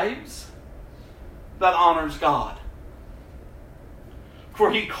lives that honors God.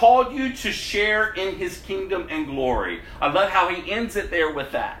 For he called you to share in his kingdom and glory. I love how he ends it there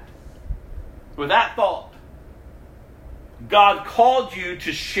with that. With that thought. God called you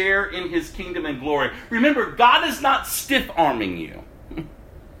to share in his kingdom and glory. Remember, God is not stiff-arming you.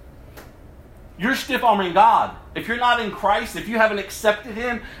 You're stiff-arming God. If you're not in Christ, if you haven't accepted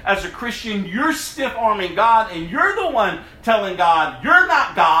him as a Christian, you're stiff-arming God, and you're the one telling God, you're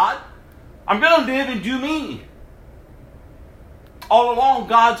not God. I'm going to live and do me. All along,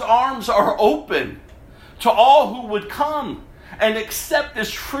 God's arms are open to all who would come and accept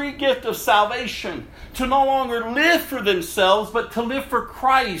this free gift of salvation, to no longer live for themselves, but to live for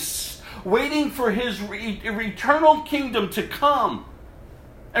Christ, waiting for his eternal kingdom to come,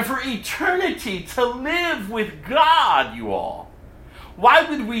 and for eternity to live with God, you all. Why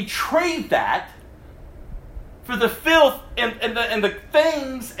would we trade that for the filth and the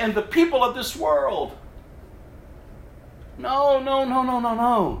things and the people of this world?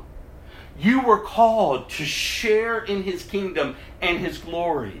 No. You were called to share in his kingdom and his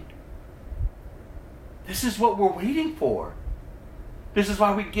glory. This is what we're waiting for. This is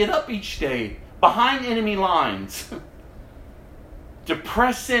why we get up each day behind enemy lines to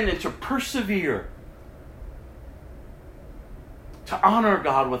press in and to persevere, to honor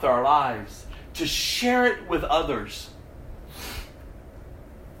God with our lives, to share it with others.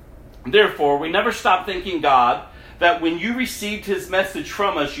 Therefore, we never stop thanking God that when you received his message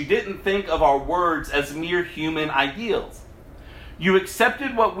from us, you didn't think of our words as mere human ideals. You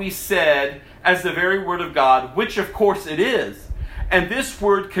accepted what we said as the very word of God, which of course it is. And this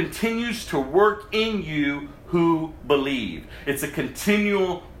word continues to work in you who believe. It's a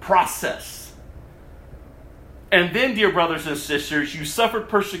continual process. And then, dear brothers and sisters, you suffered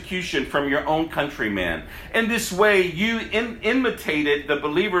persecution from your own countrymen. In this way, you imitated the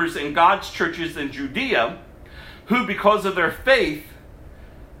believers in God's churches in Judea, who, because of their faith,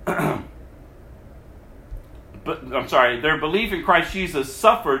 their belief in Christ Jesus,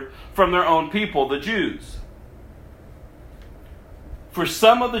 suffered from their own people, the Jews. For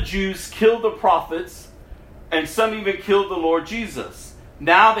some of the Jews killed the prophets, and some even killed the Lord Jesus.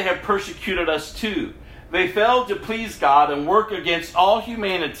 Now they have persecuted us too. They failed to please God and work against all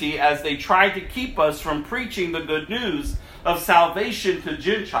humanity as they tried to keep us from preaching the good news of salvation to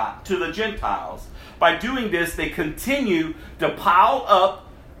the Gentiles. By doing this, they continue to pile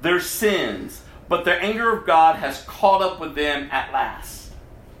up their sins, but the anger of God has caught up with them at last.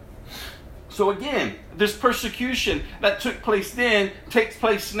 So again, this persecution that took place then takes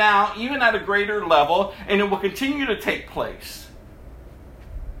place now, even at a greater level, and it will continue to take place.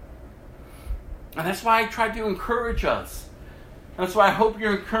 And that's why I try to encourage us. And that's why I hope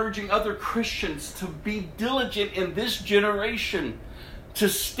you're encouraging other Christians to be diligent in this generation, to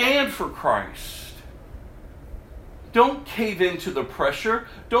stand for Christ. Don't cave into the pressure.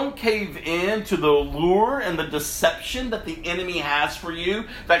 Don't cave in to the lure and the deception that the enemy has for you,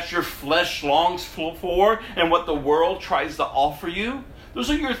 that your flesh longs for, and what the world tries to offer you. Those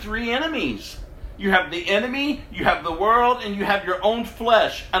are your three enemies. You have the enemy, you have the world, and you have your own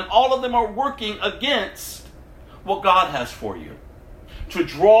flesh. And all of them are working against what God has for you, to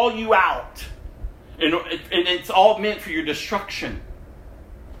draw you out. And it's all meant for your destruction,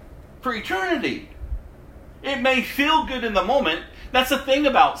 for eternity. It may feel good in the moment. That's the thing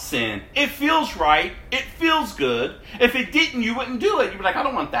about sin. It feels right. It feels good. If it didn't, you wouldn't do it. You'd be like, I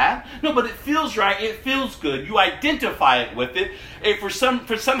don't want that. No, but it feels right. It feels good. You identify it with it. For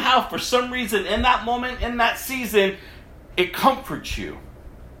some reason, in that moment, in that season, it comforts you.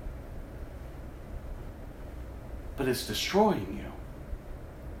 But it's destroying you.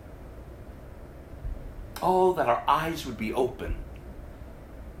 Oh, that our eyes would be open.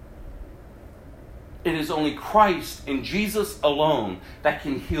 It is only Christ and Jesus alone that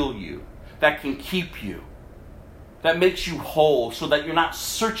can heal you, that can keep you, that makes you whole, so that you're not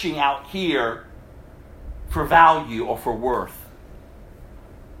searching out here for value or for worth.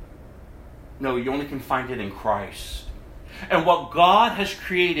 No, you only can find it in Christ. And what God has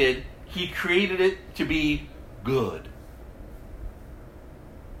created, He created it to be good.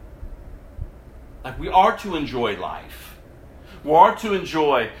 Like, we are to enjoy life. We are to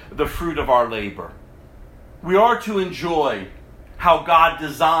enjoy the fruit of our labor. We are to enjoy how God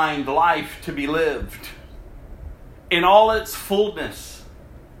designed life to be lived in all its fullness,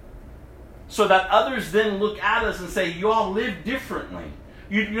 so that others then look at us and say, you all live differently.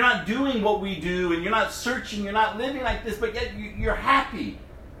 You're not doing what we do, and you're not searching, you're not living like this, but yet you're happy.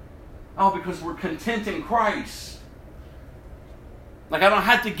 Oh, because we're content in Christ. Like, I don't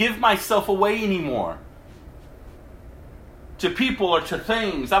have to give myself away anymore to people or to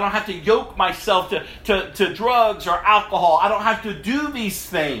things. I don't have to yoke myself to drugs or alcohol. I don't have to do these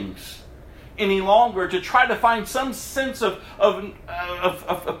things any longer to try to find some sense of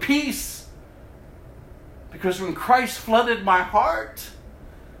peace. Because when Christ flooded my heart,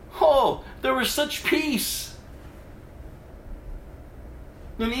 there was such peace.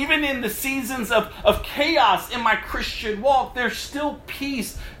 And even in the seasons of chaos in my Christian walk, there's still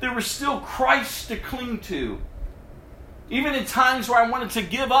peace. There was still Christ to cling to. Even in times where I wanted to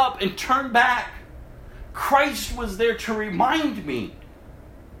give up and turn back, Christ was there to remind me.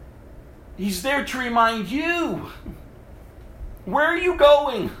 He's there to remind you. Where are you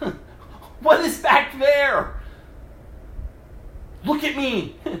going? What is back there? Look at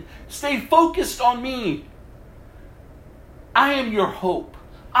me. Stay focused on me. I am your hope.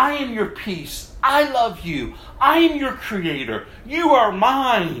 I am your peace. I love you. I am your creator. You are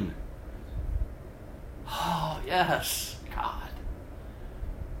mine. Oh, yes, God.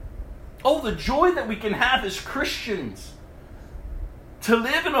 Oh, the joy that we can have as Christians to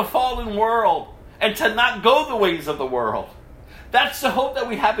live in a fallen world and to not go the ways of the world. That's the hope that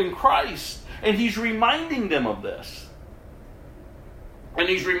we have in Christ. And He's reminding them of this. And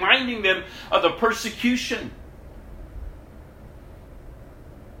He's reminding them of the persecution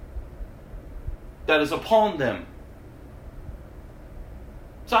that is upon them.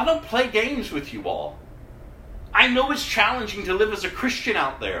 So I don't play games with you all. I know it's challenging to live as a Christian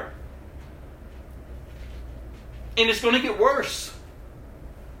out there. And it's going to get worse.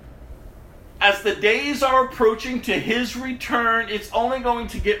 As the days are approaching to His return, it's only going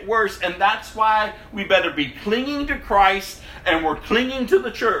to get worse. And that's why we better be clinging to Christ and we're clinging to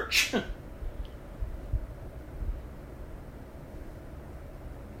the church.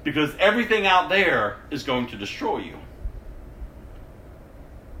 Because everything out there is going to destroy you.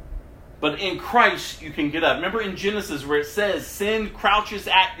 But in Christ, you can get up. Remember in Genesis where it says, sin crouches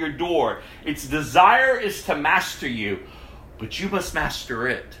at your door. Its desire is to master you, but you must master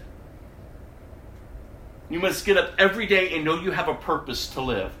it. You must get up every day and know you have a purpose to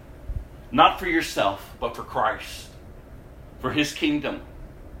live. Not for yourself, but for Christ. For His kingdom.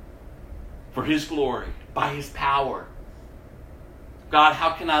 For His glory. By His power. God,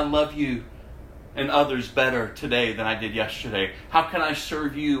 how can I love you and others better today than I did yesterday? How can I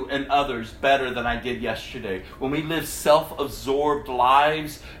serve you and others better than I did yesterday? When we live self-absorbed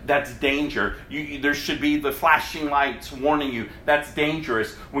lives, that's danger. There should be the flashing lights warning you. That's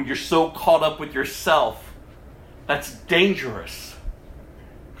dangerous. When you're so caught up with yourself, that's dangerous.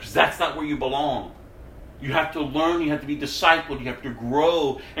 Because that's not where you belong. You have to learn, you have to be discipled, you have to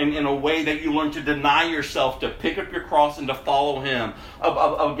grow in a way that you learn to deny yourself, to pick up your cross and to follow Him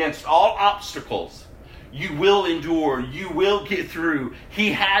against all obstacles. You will endure, you will get through.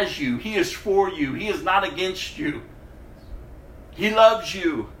 He has you, He is for you, He is not against you. He loves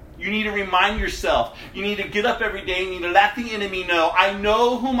you. You need to remind yourself. You need to get up every day. You need to let the enemy know, I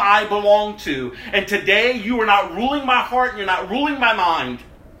know whom I belong to. And today you are not ruling my heart and you're not ruling my mind.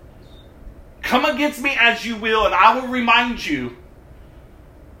 Come against me as you will, and I will remind you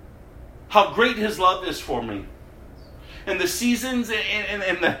how great His love is for me. And the seasons and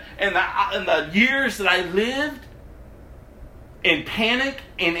the years that I lived in panic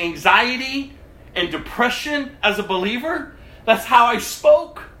and anxiety and depression as a believer, that's how I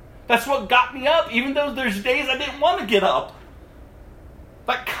spoke. That's what got me up, even though there's days I didn't want to get up.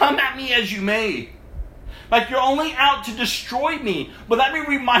 But come at me as you may. Like you're only out to destroy me. But let me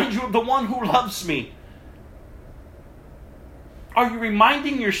remind you of the one who loves me. Are you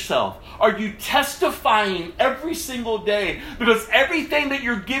reminding yourself? Are you testifying every single day? Because everything that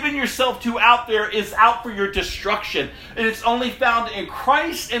you're giving yourself to out there is out for your destruction. And it's only found in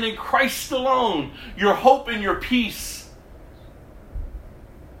Christ and in Christ alone. Your hope and your peace.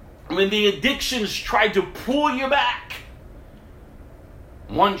 When the addictions try to pull you back.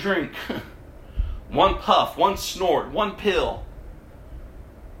 One drink. One puff, one snort, one pill.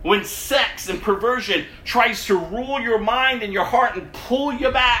 When sex and perversion tries to rule your mind and your heart and pull you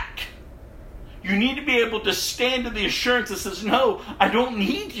back, you need to be able to stand in the assurance that says, no, I don't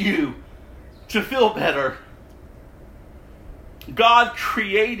need you to feel better. God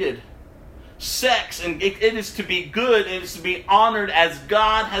created sex, and it is to be good, and it is to be honored as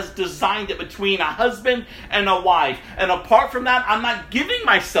God has designed it between a husband and a wife. And apart from that, I'm not giving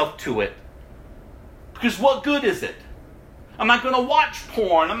myself to it. Because what good is it? I'm not going to watch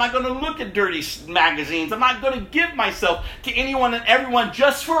porn. I'm not going to look at dirty magazines. I'm not going to give myself to anyone and everyone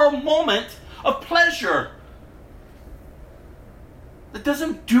just for a moment of pleasure. That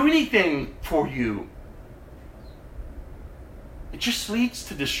doesn't do anything for you. It just leads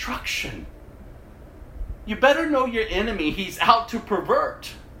to destruction. you better know your enemy. He's out to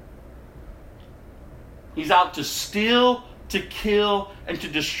pervert. He's out to steal, to kill, and to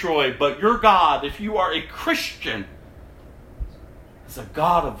destroy. But your God, if you are a Christian, is a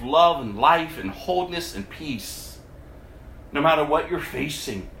God of love and life and wholeness and peace. No matter what you're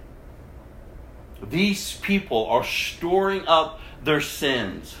facing, these people are storing up their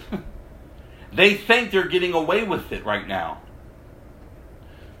sins. They think they're getting away with it right now.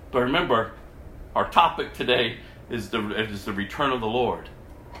 But remember, our topic today is the return of the Lord.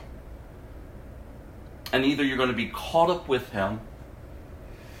 And either you're going to be caught up with Him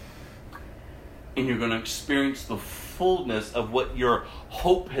and you're going to experience the fullness of what your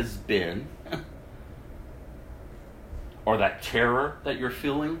hope has been, or that terror that you're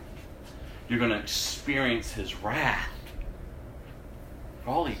feeling, you're going to experience His wrath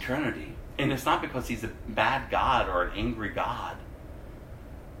for all eternity. And it's not because He's a bad God or an angry God.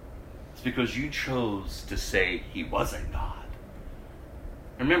 It's because you chose to say He wasn't God.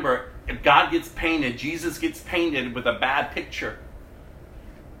 Remember, if God gets painted, Jesus gets painted with a bad picture.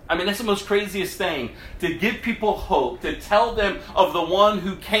 I mean, that's the most craziest thing. To give people hope, to tell them of the one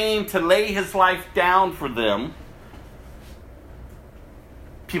who came to lay His life down for them,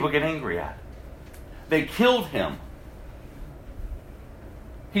 people get angry at. They killed Him.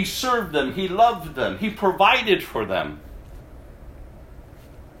 He served them. He loved them. He provided for them.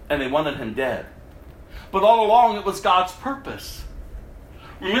 And they wanted Him dead. But all along, it was God's purpose.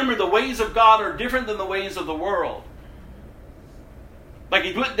 Remember, the ways of God are different than the ways of the world. Like,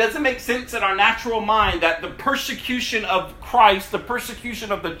 it doesn't make sense in our natural mind that the persecution of Christ, the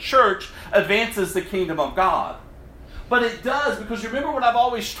persecution of the church, advances the kingdom of God. But it does, because remember what I've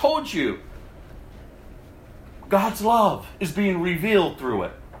always told you. God's love is being revealed through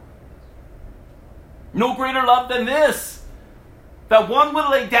it. No greater love than this, that one would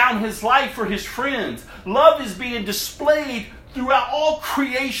lay down his life for his friends. Love is being displayed throughout all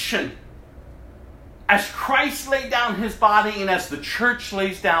creation, as Christ laid down His body and as the church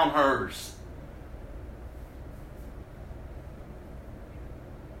lays down hers.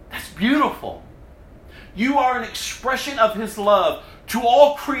 That's beautiful. You are an expression of His love to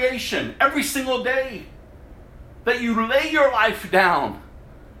all creation every single day. That you lay your life down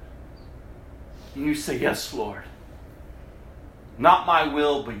and you say, yes, Lord, not my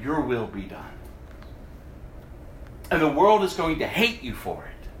will, but your will be done. And the world is going to hate you for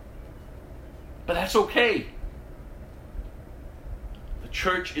it. But that's okay. The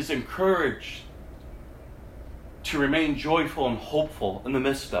church is encouraged to remain joyful and hopeful in the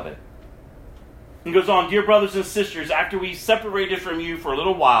midst of it. He goes on, dear brothers and sisters, after we separated from you for a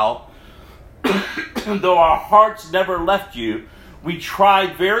little while, though our hearts never left you, we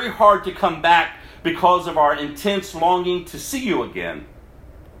tried very hard to come back because of our intense longing to see you again.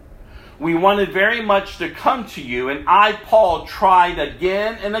 We wanted very much to come to you, and I, Paul, tried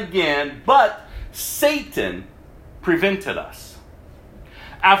again and again, but Satan prevented us.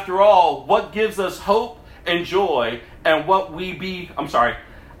 After all, what gives us hope and joy and what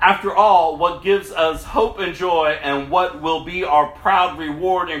gives us hope and joy and what will be our proud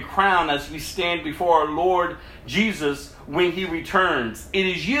reward and crown as we stand before our Lord Jesus when He returns? It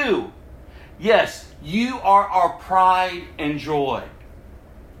is you. Yes, you are our pride and joy.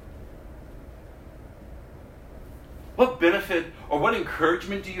 What benefit or what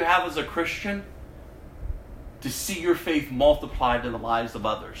encouragement do you have as a Christian to see your faith multiplied in the lives of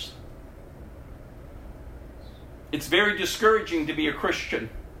others? It's very discouraging to be a Christian.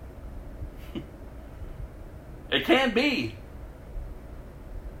 It can be.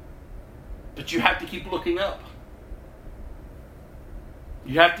 But you have to keep looking up.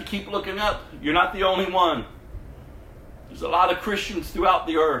 You have to keep looking up. You're not the only one. There's a lot of Christians throughout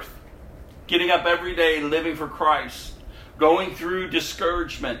the earth getting up every day, living for Christ, going through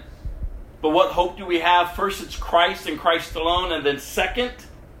discouragement. But what hope do we have? First, it's Christ and Christ alone. And then second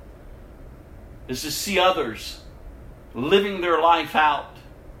is to see others living their life out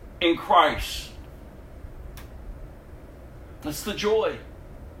in Christ. That's the joy.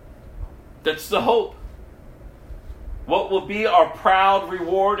 That's the hope. What will be our proud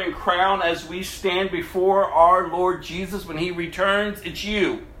reward and crown as we stand before our Lord Jesus when He returns? It's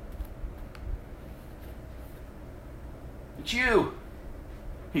you. It's you,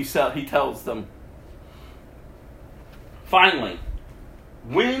 he tells them. Finally,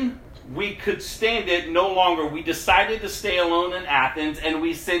 when we could stand it no longer, we decided to stay alone in Athens, and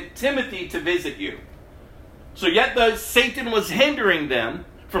we sent Timothy to visit you. So yet though Satan was hindering them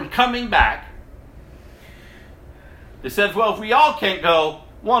from coming back, they said, well, if we all can't go,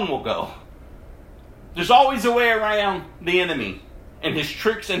 one will go. There's always a way around the enemy and his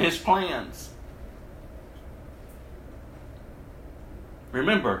tricks and his plans.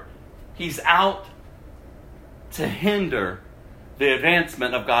 Remember, he's out to hinder the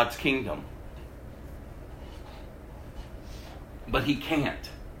advancement of God's kingdom. But he can't.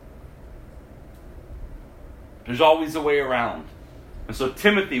 There's always a way around. And so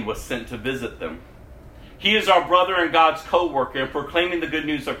Timothy was sent to visit them. He is our brother and God's co-worker in proclaiming the good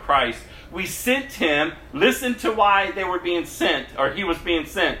news of Christ. We sent him, listen to why they were being sent, or he was being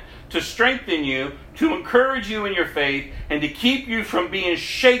sent, to strengthen you, to encourage you in your faith, and to keep you from being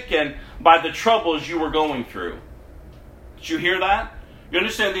shaken by the troubles you were going through. Did you hear that? You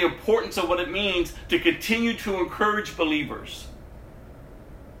understand the importance of what it means to continue to encourage believers.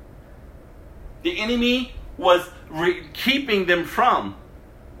 The enemy was keeping them from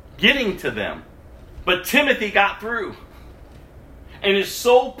getting to them. But Timothy got through. And his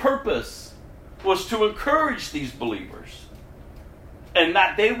sole purpose was to encourage these believers. And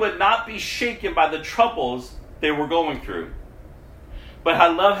that they would not be shaken by the troubles they were going through. But I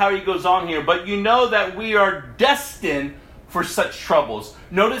love how he goes on here. But you know that we are destined for such troubles.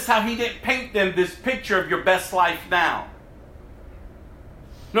 Notice how he didn't paint them this picture of your best life now.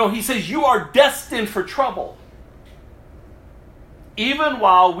 No, he says you are destined for trouble. Even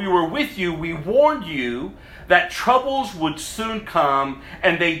while we were with you, we warned you that troubles would soon come,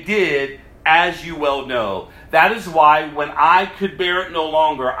 and they did, as you well know. That is why, when I could bear it no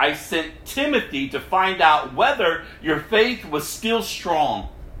longer, I sent Timothy to find out whether your faith was still strong.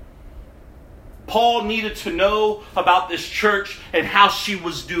 Paul needed to know about this church and how she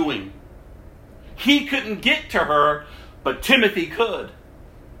was doing. He couldn't get to her, but Timothy could.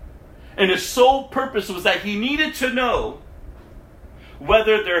 And his sole purpose was that he needed to know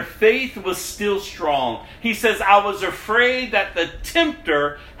whether their faith was still strong. He says, I was afraid that the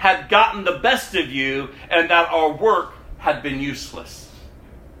tempter had gotten the best of you and that our work had been useless.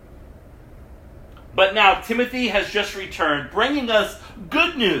 But now Timothy has just returned, bringing us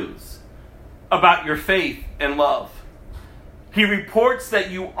good news about your faith and love. He reports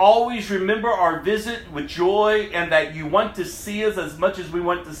that you always remember our visit with joy and that you want to see us as much as we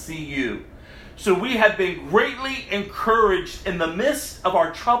want to see you. So we have been greatly encouraged in the midst of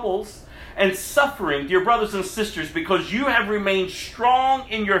our troubles and suffering, dear brothers and sisters, because you have remained strong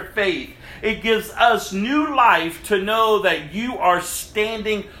in your faith. It gives us new life to know that you are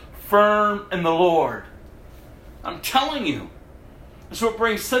standing firm in the Lord. I'm telling you, that's what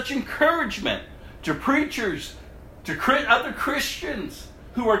brings such encouragement to preachers, to other Christians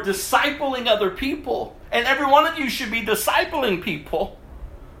who are discipling other people. And every one of you should be discipling people.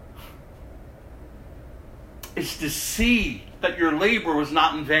 It's to see that your labor was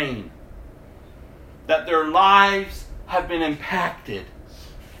not in vain, that their lives have been impacted,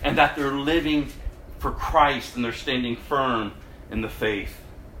 and that they're living for Christ and they're standing firm in the faith.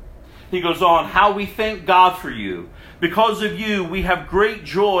 He goes on, how we thank God for you. Because of you, we have great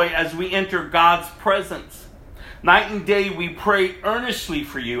joy as we enter God's presence. Night and day we pray earnestly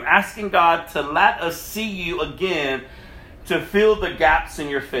for you, asking God to let us see you again to fill the gaps in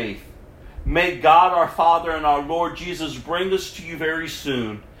your faith. May God our Father and our Lord Jesus bring us to you very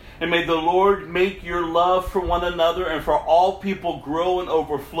soon. And may the Lord make your love for one another and for all people grow and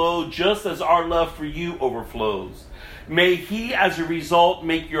overflow, just as our love for you overflows. May He, as a result,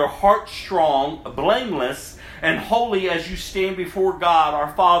 make your heart strong, blameless, and holy as you stand before God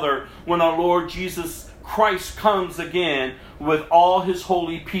our Father when our Lord Jesus Christ comes again with all His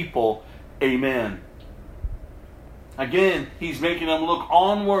holy people. Amen. Again, He's making them look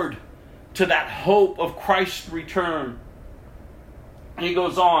onward to that hope of Christ's return. And he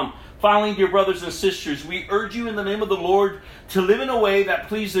goes on, finally, dear brothers and sisters, we urge you in the name of the Lord to live in a way that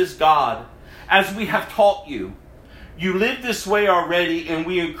pleases God, as we have taught you. You live this way already, and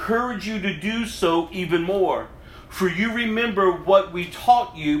we encourage you to do so even more. For you remember what we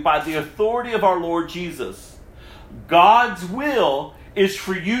taught you by the authority of our Lord Jesus. God's will is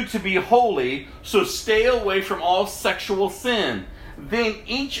for you to be holy, so stay away from all sexual sin. Then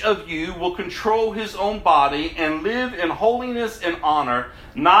each of you will control his own body and live in holiness and honor,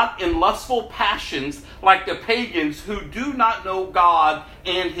 not in lustful passions like the pagans who do not know God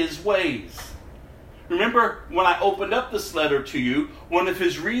and His ways. Remember, when I opened up this letter to you, one of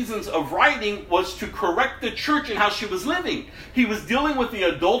his reasons of writing was to correct the church and how she was living. He was dealing with the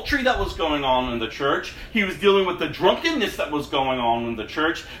adultery that was going on in the church. He was dealing with the drunkenness that was going on in the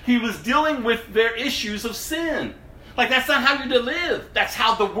church. He was dealing with their issues of sin. Like, that's not how you're to live. That's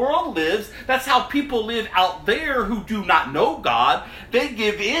how the world lives. That's how people live out there who do not know God. They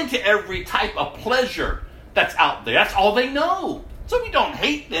give in to every type of pleasure that's out there. That's all they know. So we don't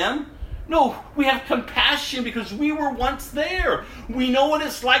hate them. No, we have compassion because we were once there. We know what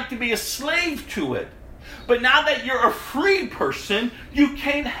it's like to be a slave to it. But now that you're a free person, you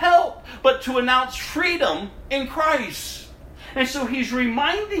can't help but to announce freedom in Christ. And so he's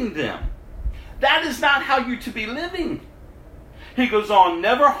reminding them, that is not how you're to be living. He goes on,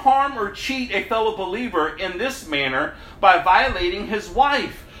 never harm or cheat a fellow believer in this manner by violating his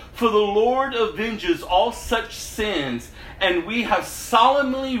wife. For the Lord avenges all such sins, and we have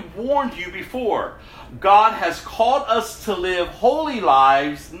solemnly warned you before. God has called us to live holy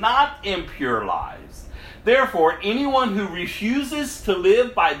lives, not impure lives. Therefore, anyone who refuses to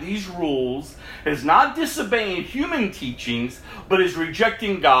live by these rules is not disobeying human teachings, but is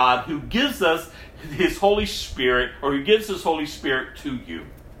rejecting God, who gives us His Holy Spirit, or who gives His Holy Spirit to you.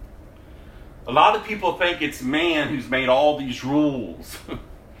 A lot of people think it's man who's made all these rules.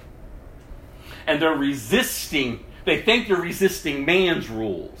 And they're resisting. They think they're resisting man's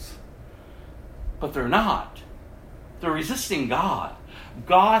rules. But they're not. They're resisting God.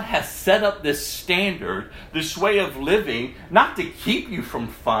 God has set up this standard, this way of living, not to keep you from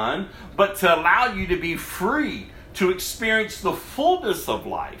fun, but to allow you to be free, to experience the fullness of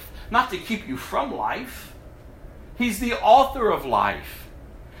life, not to keep you from life. He's the author of life.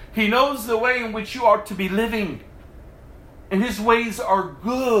 He knows the way in which you are to be living. And His ways are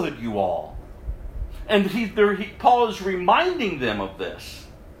good, you all. And Paul is reminding them of this.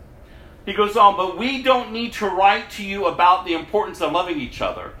 He goes on, but we don't need to write to you about the importance of loving each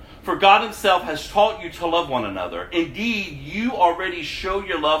other, for God Himself has taught you to love one another. Indeed, you already show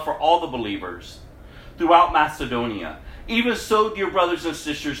your love for all the believers throughout Macedonia. Even so, dear brothers and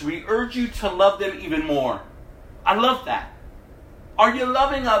sisters, we urge you to love them even more. I love that. Are you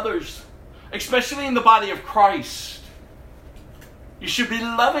loving others? Especially in the body of Christ. You should be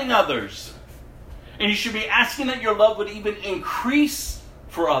loving others. And you should be asking that your love would even increase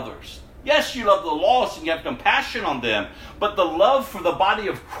for others. Yes, you love the lost and you have compassion on them, but the love for the body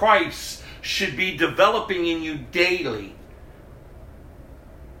of Christ should be developing in you daily.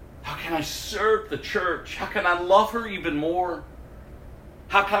 How can I serve the church? How can I love her even more?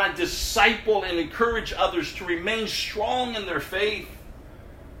 How can I disciple and encourage others to remain strong in their faith?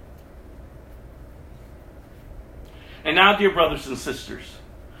 And now, dear brothers and sisters,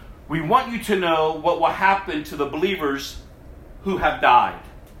 we want you to know what will happen to the believers who have died.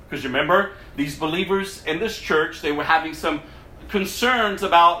 Because remember, these believers in this church, they were having some concerns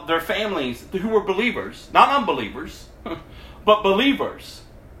about their families who were believers, not unbelievers, but believers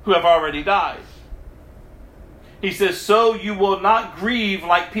who have already died. He says, so you will not grieve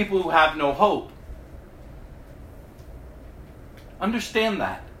like people who have no hope. Understand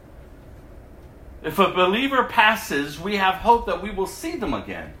that. If a believer passes, we have hope that we will see them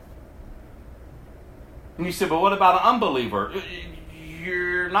again. And you say, but what about an unbeliever?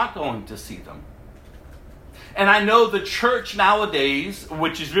 You're not going to see them. And I know the church nowadays,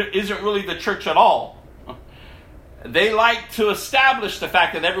 which isn't really the church at all, they like to establish the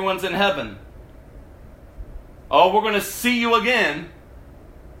fact that everyone's in heaven. Oh, we're going to see you again.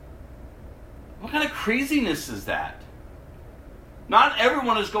 What kind of craziness is that? Not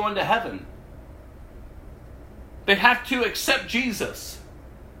everyone is going to heaven. They have to accept Jesus.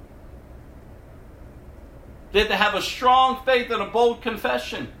 They have to have a strong faith and a bold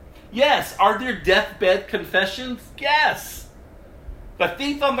confession. Yes. Are there deathbed confessions? Yes. The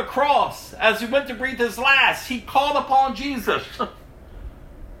thief on the cross, as he went to breathe his last, he called upon Jesus.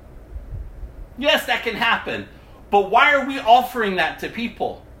 Yes, that can happen. But why are we offering that to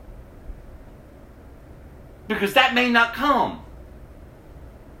people? Because that may not come.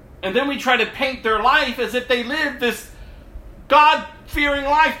 And then we try to paint their life as if they lived this God-fearing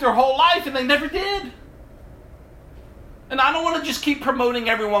life their whole life, and they never did. And I don't want to just keep promoting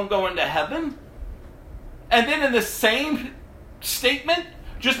everyone going to heaven. And then in the same statement,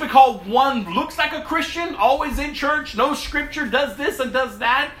 just because one looks like a Christian, always in church, knows scripture, does this and does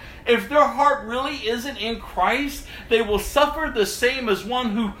that, if their heart really isn't in Christ, they will suffer the same as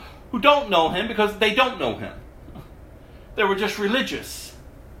one who don't know Him because they don't know Him. They were just religious.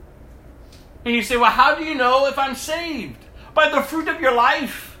 And you say, well, how do you know if I'm saved? By the fruit of your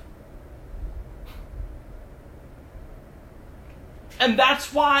life. And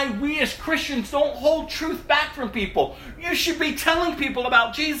that's why we as Christians don't hold truth back from people. You should be telling people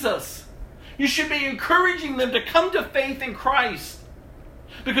about Jesus. You should be encouraging them to come to faith in Christ.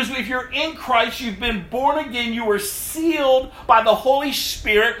 Because if you're in Christ, you've been born again, you are sealed by the Holy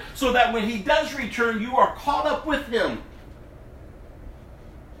Spirit, so that when He does return, you are caught up with Him.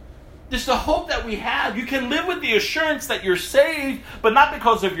 This is the hope that we have. You can live with the assurance that you're saved, but not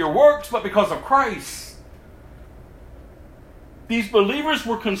because of your works, but because of Christ. These believers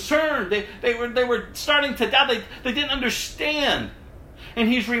were concerned. They were starting to doubt. They didn't understand. And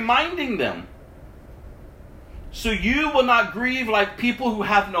He's reminding them. So you will not grieve like people who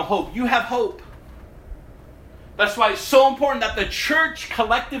have no hope. You have hope. That's why it's so important that the church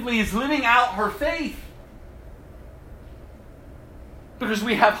collectively is living out her faith. Because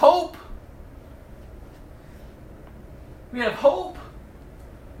we have hope. We have hope.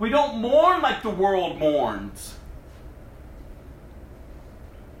 We don't mourn like the world mourns.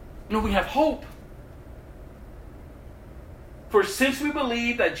 No, we have hope. For since we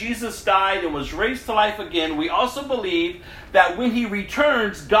believe that Jesus died and was raised to life again, we also believe that when he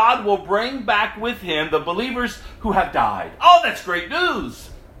returns, God will bring back with him the believers who have died. Oh, that's great news.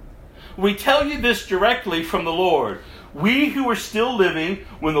 We tell you this directly from the Lord. We who are still living,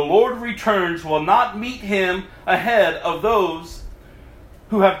 when the Lord returns, will not meet him ahead of those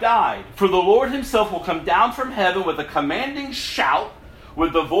who have died. For the Lord himself will come down from heaven with a commanding shout,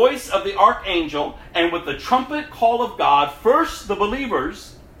 with the voice of the archangel, and with the trumpet call of God. First, the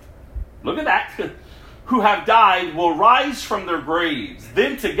believers, look at that, who have died will rise from their graves.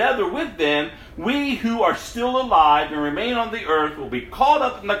 Then together with them, we who are still alive and remain on the earth will be caught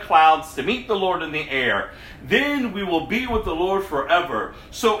up in the clouds to meet the Lord in the air. Then we will be with the Lord forever.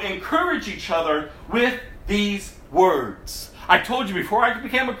 So encourage each other with these words. I told you before I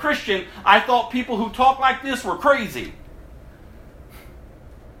became a Christian, I thought people who talk like this were crazy.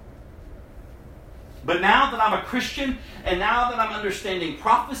 But now that I'm a Christian, and now that I'm understanding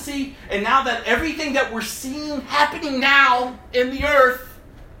prophecy, and now that everything that we're seeing happening now in the earth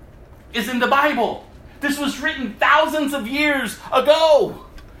is in the Bible. This was written thousands of years ago.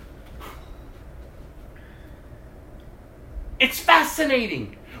 It's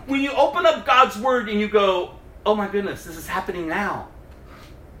fascinating. When you open up God's Word and you go, oh my goodness, this is happening now.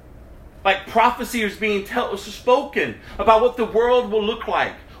 Like prophecy is being spoken about what the world will look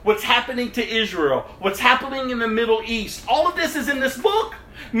like. What's happening to Israel, what's happening in the Middle East. All of this is in this book.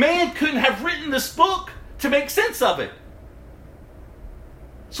 Man couldn't have written this book to make sense of it.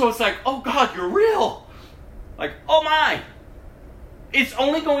 So it's like, oh God, you're real. Like, oh my. It's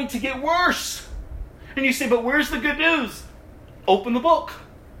only going to get worse. And you say, but where's the good news? Open the book.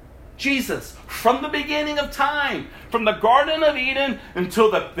 Jesus, from the beginning of time, from the Garden of Eden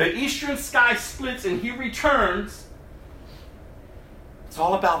until the eastern sky splits and he returns, it's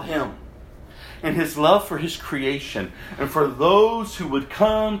all about him and his love for his creation and for those who would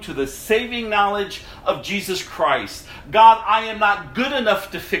come to the saving knowledge of Jesus Christ. God, I am not good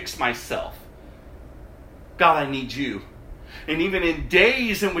enough to fix myself. God, I need you. And even in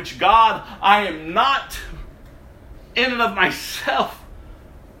days in which, God, I am not in and of myself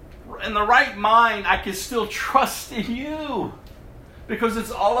in the right mind, I can still trust in you because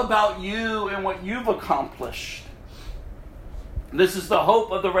it's all about you and what you've accomplished. This is the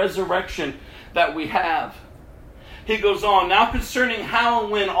hope of the resurrection that we have. He goes on, now concerning how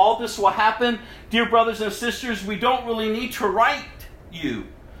and when all this will happen, dear brothers and sisters, we don't really need to write you.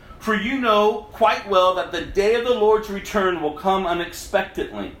 For you know quite well that the day of the Lord's return will come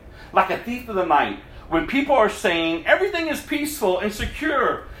unexpectedly, like a thief of the night. When people are saying everything is peaceful and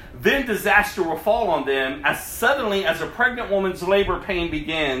secure, then disaster will fall on them as suddenly as a pregnant woman's labor pain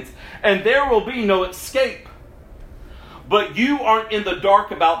begins, and there will be no escape. But you aren't in the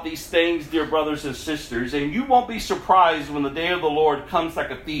dark about these things, dear brothers and sisters, and you won't be surprised when the day of the Lord comes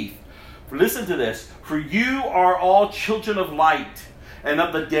like a thief. For listen to this. For you are all children of light and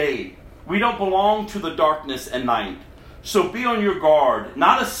of the day. We don't belong to the darkness and night. So be on your guard,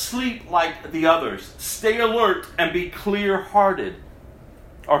 not asleep like the others. Stay alert and be clear-hearted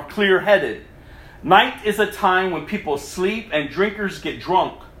or clear-headed. Night is a time when people sleep and drinkers get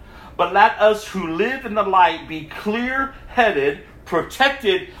drunk. But let us who live in the light be clear-headed,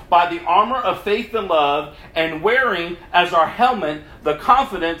 protected by the armor of faith and love, and wearing as our helmet the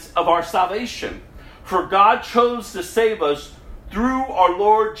confidence of our salvation. For God chose to save us through our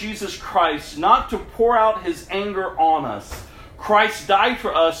Lord Jesus Christ, not to pour out his anger on us. Christ died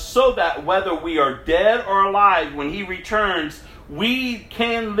for us so that whether we are dead or alive, when he returns, we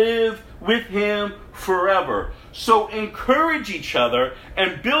can live with him forever. So encourage each other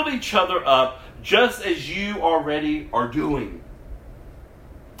and build each other up just as you already are doing.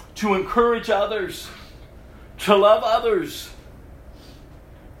 To encourage others, to love others,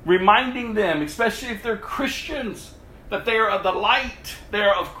 reminding them, especially if they're Christians, that they are of the light, they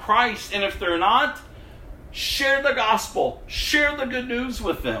are of Christ. And if they're not, share the gospel, share the good news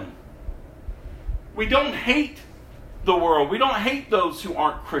with them. We don't hate the world. We don't hate those who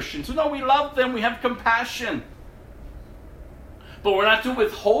aren't Christians. No, we love them. We have compassion. But we're not to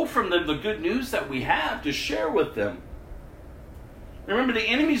withhold from them the good news that we have to share with them. Remember, the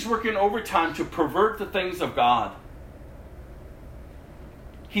enemy's working overtime to pervert the things of God.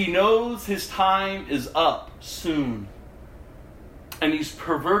 He knows his time is up soon. And he's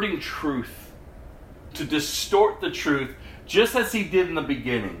perverting truth to distort the truth, just as he did in the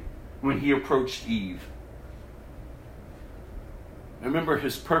beginning when he approached Eve. Remember,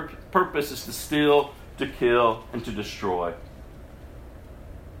 his purpose is to steal, to kill, and to destroy.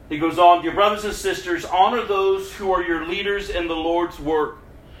 He goes on, dear brothers and sisters, honor those who are your leaders in the Lord's work.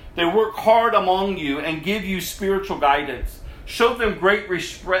 They work hard among you and give you spiritual guidance. Show them great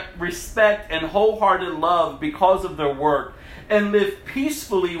respect and wholehearted love because of their work, and live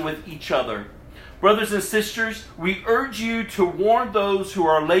peacefully with each other. Brothers and sisters, we urge you to warn those who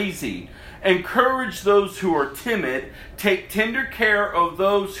are lazy, encourage those who are timid, take tender care of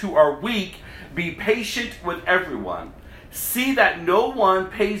those who are weak, be patient with everyone. See that no one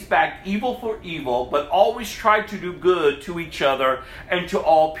pays back evil for evil, but always try to do good to each other and to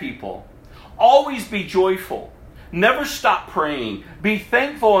all people. Always be joyful. Never stop praying. Be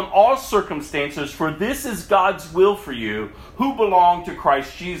thankful in all circumstances, for this is God's will for you who belong to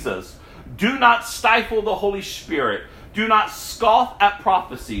Christ Jesus. Do not stifle the Holy Spirit. Do not scoff at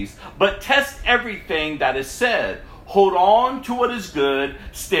prophecies, but test everything that is said. Hold on to what is good.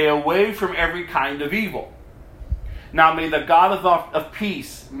 Stay away from every kind of evil. Now may the God of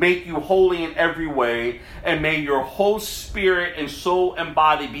peace make you holy in every way, and may your whole spirit and soul and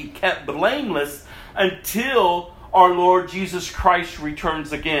body be kept blameless until our Lord Jesus Christ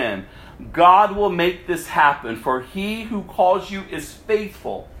returns again. God will make this happen, for he who calls you is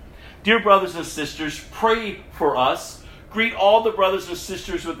faithful. Dear brothers and sisters, pray for us. Greet all the brothers and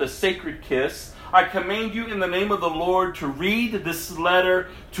sisters with a sacred kiss. I command you in the name of the Lord to read this letter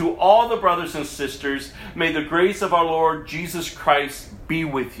to all the brothers and sisters. May the grace of our Lord Jesus Christ be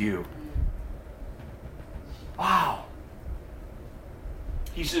with you. Wow.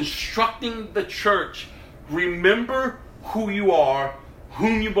 He's instructing the church. Remember who you are,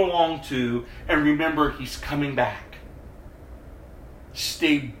 whom you belong to, and remember he's coming back.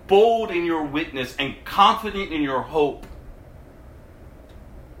 Stay bold in your witness and confident in your hope.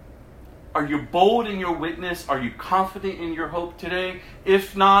 Are you bold in your witness? Are you confident in your hope today?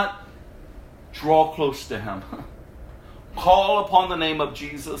 If not, draw close to him. Call upon the name of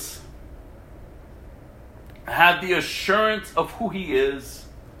Jesus. Have the assurance of who he is.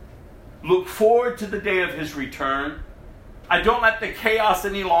 Look forward to the day of his return. I don't let the chaos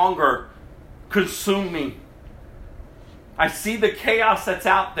any longer consume me. I see the chaos that's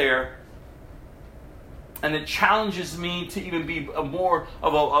out there, and it challenges me to even be more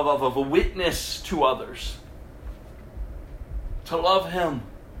of a witness to others. To love him.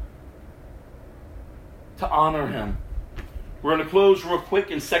 To honor him. We're going to close real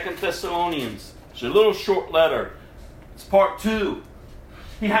quick in 2 Thessalonians. It's a little short letter. It's part 2.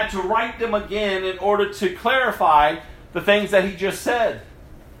 He had to write them again in order to clarify the things that he just said.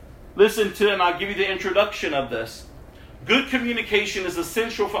 Listen to, and I'll give you the introduction of this. Good communication is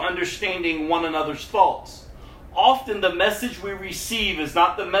essential for understanding one another's thoughts. Often the message we receive is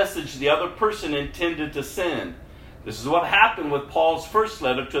not the message the other person intended to send. This is what happened with Paul's first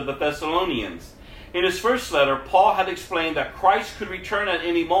letter to the Thessalonians. In his first letter, Paul had explained that Christ could return at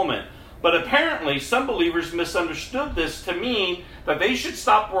any moment. But apparently, some believers misunderstood this to mean that they should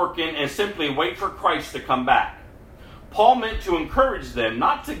stop working and simply wait for Christ to come back. Paul meant to encourage them,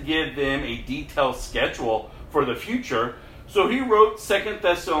 not to give them a detailed schedule for the future, so he wrote 2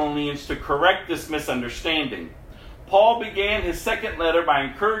 Thessalonians to correct this misunderstanding. Paul began his second letter by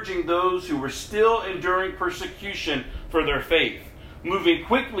encouraging those who were still enduring persecution for their faith. Moving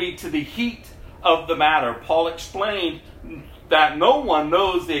quickly to the heat of the matter, Paul explained that no one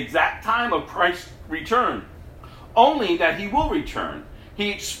knows the exact time of Christ's return, only that he will return. He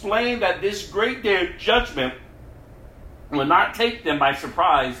explained that this great day of judgment would not take them by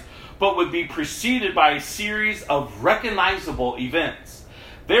surprise, but would be preceded by a series of recognizable events.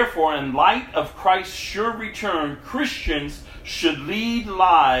 Therefore, in light of Christ's sure return, Christians should lead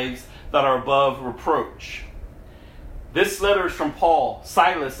lives that are above reproach. This letter is from Paul,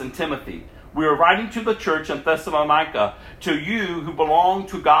 Silas, and Timothy. We are writing to the church in Thessalonica, to you who belong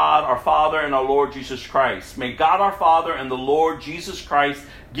to God our Father and our Lord Jesus Christ. May God our Father and the Lord Jesus Christ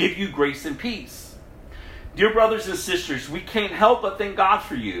give you grace and peace. Dear brothers and sisters, we can't help but thank God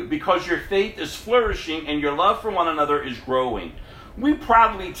for you, because your faith is flourishing and your love for one another is growing. We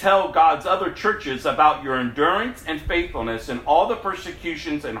proudly tell God's other churches about your endurance and faithfulness in all the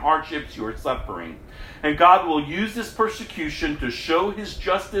persecutions and hardships you are suffering. And God will use this persecution to show his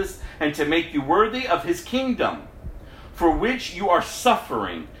justice and to make you worthy of his kingdom, for which you are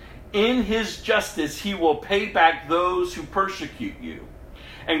suffering. In his justice, he will pay back those who persecute you.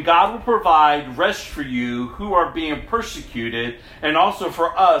 And God will provide rest for you who are being persecuted, and also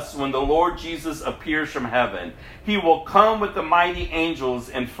for us when the Lord Jesus appears from heaven. He will come with the mighty angels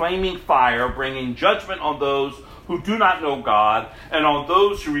in flaming fire, bringing judgment on those who do not know God, and on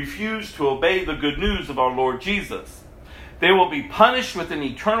those who refuse to obey the good news of our Lord Jesus. They will be punished with an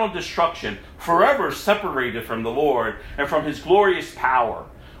eternal destruction, forever separated from the Lord and from his glorious power.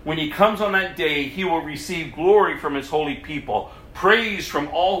 When he comes on that day, he will receive glory from his holy people, praise from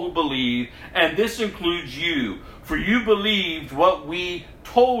all who believe, and this includes you, for you believed what we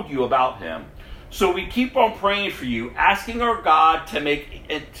told you about him. So we keep on praying for you, asking our God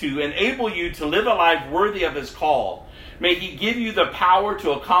to enable you to live a life worthy of his call. May he give you the power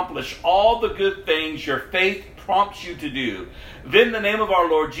to accomplish all the good things your faith prompts you to do. Then the name of our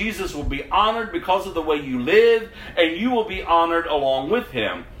Lord Jesus will be honored because of the way you live, and you will be honored along with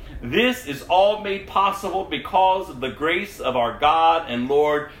him. This is all made possible because of the grace of our God and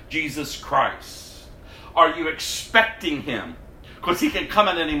Lord Jesus Christ. Are you expecting him? Because he can come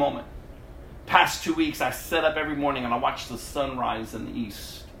at any moment. Past 2 weeks, I sit up every morning and I watch the sun rise in the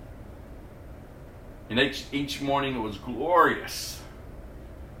east. And each morning it was glorious.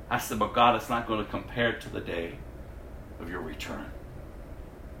 I said, but God, it's not going to compare to the day of your return.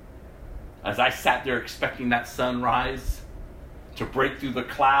 As I sat there expecting that sunrise to break through the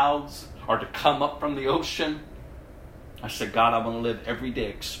clouds or to come up from the ocean, I said, God, I'm going to live every day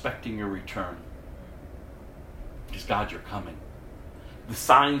expecting your return. Because God, you're coming. The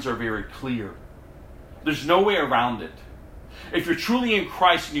signs are very clear. There's no way around it. If you're truly in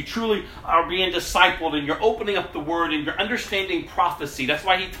Christ and you truly are being discipled and you're opening up the Word and you're understanding prophecy, that's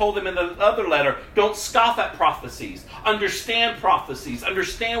why he told them in the other letter, don't scoff at prophecies. Understand prophecies.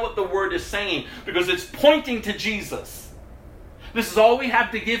 Understand what the Word is saying because it's pointing to Jesus. This is all we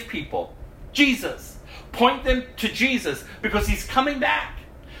have to give people. Jesus. Point them to Jesus because he's coming back.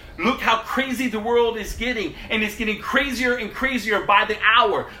 Look how crazy the world is getting, and it's getting crazier and crazier by the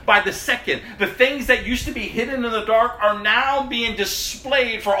hour, by the second. The things that used to be hidden in the dark are now being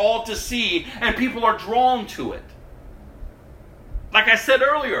displayed for all to see, and people are drawn to it. Like I said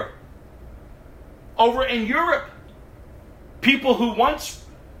earlier, over in Europe, people who once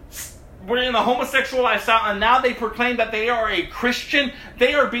were in a homosexual lifestyle and now they proclaim that they are a Christian,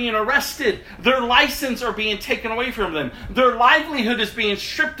 they are being arrested. Their license are being taken away from them. Their livelihood is being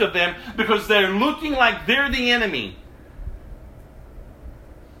stripped of them because they're looking like they're the enemy.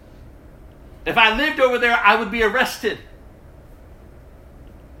 If I lived over there, I would be arrested.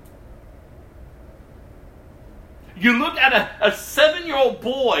 You look at a 7-year-old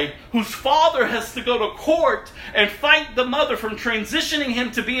boy whose father has to go to court and fight the mother from transitioning him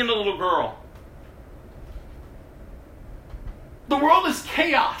to being a little girl. The world is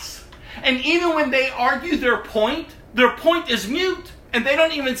chaos. And even when they argue their point is mute. And they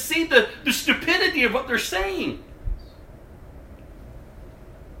don't even see the stupidity of what they're saying.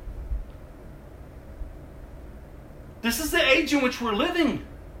 This is the age in which we're living.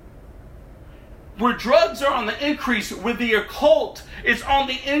 Where drugs are on the increase, where the occult is on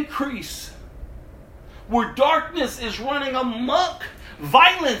the increase, where darkness is running amok,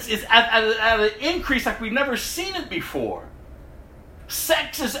 violence is at an increase like we've never seen it before.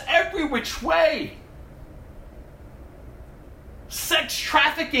 Sex is every which way. Sex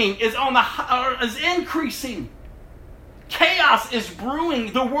trafficking is increasing. Chaos is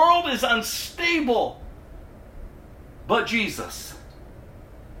brewing. The world is unstable. But Jesus.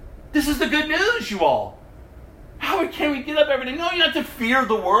 This is the good news, you all. How can we get up every day? No, you're not to fear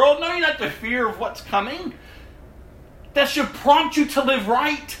the world. No, you're not to fear of what's coming. That should prompt you to live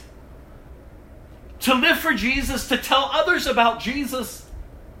right. To live for Jesus, to tell others about Jesus.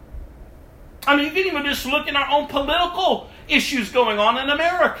 I mean, you can even just look at our own political issues going on in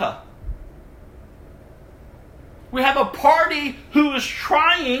America. We have a party who is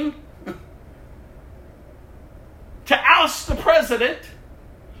trying to oust the president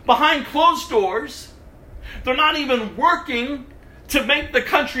behind closed doors. They're not even working to make the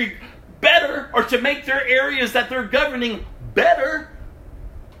country better or to make their areas that they're governing better.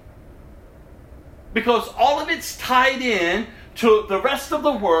 Because all of it's tied in to the rest of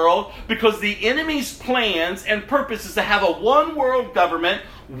the world because the enemy's plans and purpose is to have a one world government,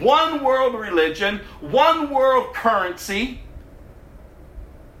 one world religion, one world currency.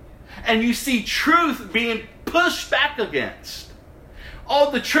 And you see truth being pushed back against. Oh,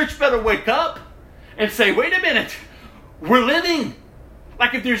 the church better wake up and say, wait a minute, we're living.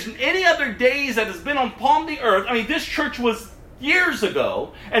 Like if there's any other days that has been upon the earth, I mean, this church was years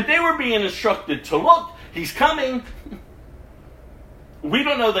ago, and they were being instructed to look, he's coming. We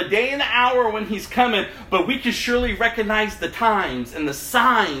don't know the day and the hour when he's coming, but we can surely recognize the times and the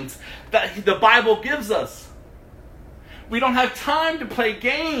signs that the Bible gives us. We don't have time to play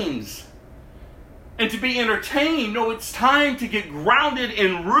games and to be entertained. No, it's time to get grounded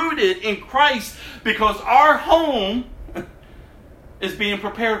and rooted in Christ, because our home is being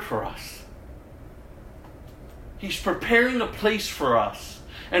prepared for us. He's preparing a place for us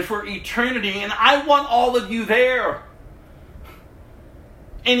and for eternity, and I want all of you there.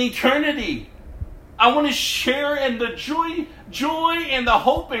 In eternity, I want to share in the joy and the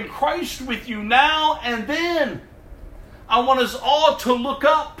hope in Christ with you now and then. I want us all to look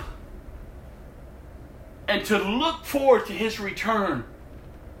up and to look forward to his return.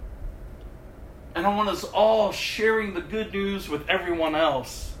 And I want us all sharing the good news with everyone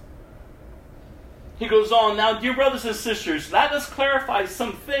else. He goes on, now, dear brothers and sisters, let us clarify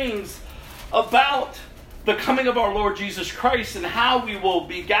some things about the coming of our Lord Jesus Christ and how we will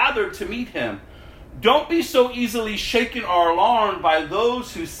be gathered to meet him. Don't be so easily shaken or alarmed by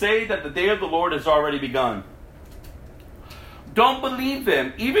those who say that the day of the Lord has already begun. Don't believe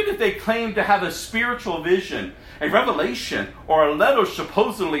them, even if they claim to have a spiritual vision, a revelation, or a letter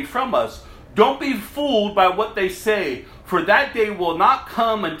supposedly from us. Don't be fooled by what they say, for that day will not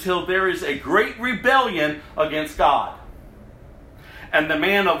come until there is a great rebellion against God, and the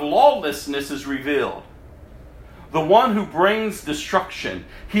man of lawlessness is revealed, the one who brings destruction.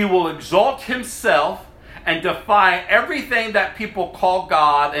 He will exalt himself and defy everything that people call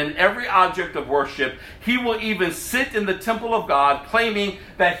God and every object of worship. He will even sit in the temple of God, claiming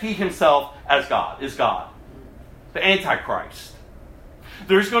that he himself as God is God. The Antichrist.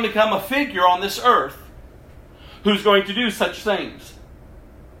 There's going to come a figure on this earth who's going to do such things.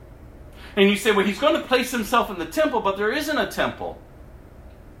 And you say, well, he's going to place himself in the temple, but there isn't a temple.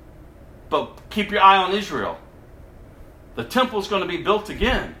 But keep your eye on Israel. The temple's going to be built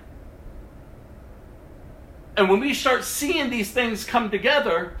again. And when we start seeing these things come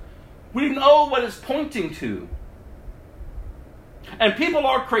together, we know what it's pointing to. And people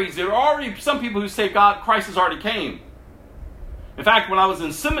are crazy. There are already some people who say Christ has already came. In fact, when I was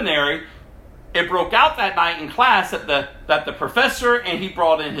in seminary, it broke out that night in class that the professor, and he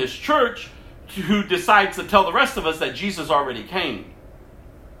brought in his church, who decides to tell the rest of us that Jesus already came.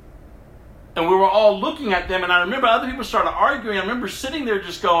 And we were all looking at them, and I remember other people started arguing. I remember sitting there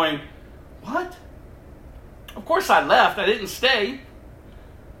just going, what? Of course I left. I didn't stay.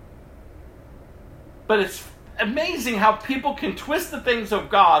 But it's amazing how people can twist the things of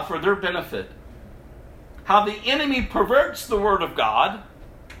God for their benefit. How the enemy perverts the word of God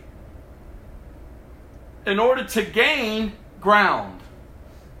in order to gain ground.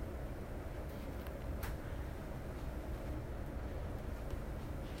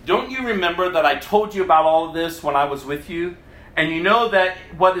 Don't you remember that I told you about all of this when I was with you? And you know that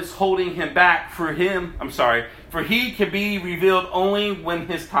what is holding him back for he can be revealed only when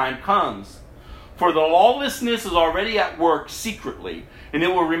his time comes. For the lawlessness is already at work secretly, and it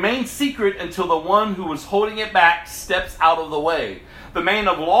will remain secret until the one who is holding it back steps out of the way. The man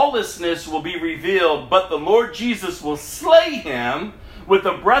of lawlessness will be revealed, but the Lord Jesus will slay him with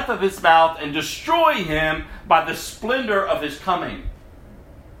the breath of his mouth and destroy him by the splendor of his coming.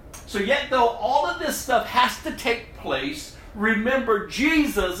 So yet though all of this stuff has to take place, remember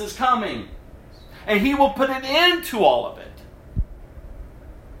Jesus is coming. And he will put an end to all of it.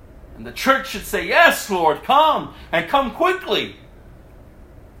 And the church should say, yes, Lord, come, and come quickly.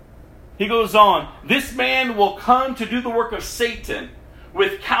 He goes on, this man will come to do the work of Satan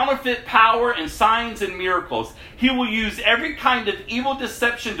with counterfeit power and signs and miracles. He will use every kind of evil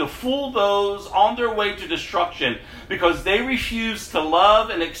deception to fool those on their way to destruction, because they refuse to love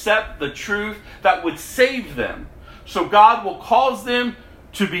and accept the truth that would save them. So God will cause them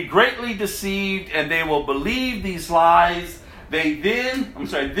to be greatly deceived, and they will believe these lies. Then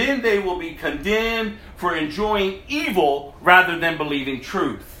they will be condemned for enjoying evil rather than believing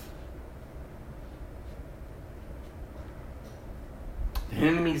truth. The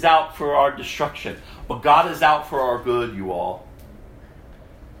enemy's out for our destruction, but God is out for our good, you all.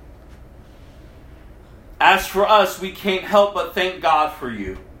 As for us, we can't help but thank God for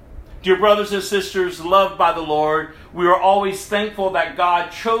you. Dear brothers and sisters, loved by the Lord, we are always thankful that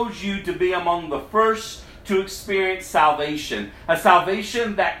God chose you to be among the first to experience salvation. A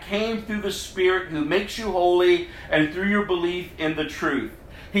salvation that came through the Spirit who makes you holy and through your belief in the truth.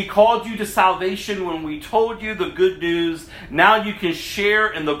 He called you to salvation when we told you the good news. Now you can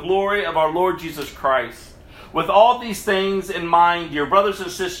share in the glory of our Lord Jesus Christ. With all these things in mind, dear brothers and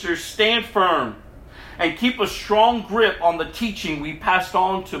sisters, stand firm and keep a strong grip on the teaching we passed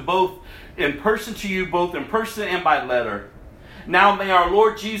on to you both in person and by letter. Now may our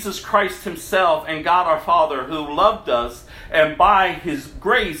Lord Jesus Christ himself and God our Father, who loved us and by his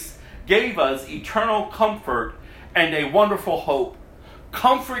grace gave us eternal comfort and a wonderful hope,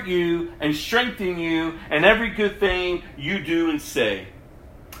 comfort you and strengthen you in every good thing you do and say.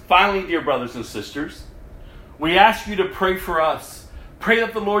 Finally, dear brothers and sisters, we ask you to pray for us. Pray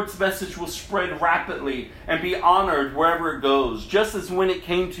that the Lord's message will spread rapidly and be honored wherever it goes, just as when it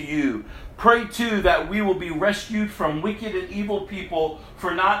came to you. Pray too that we will be rescued from wicked and evil people,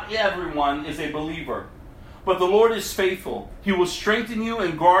 for not everyone is a believer. But the Lord is faithful. He will strengthen you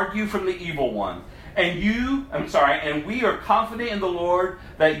and guard you from the evil one. And we are confident in the Lord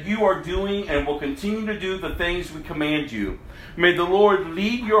that you are doing and will continue to do the things we command you. May the Lord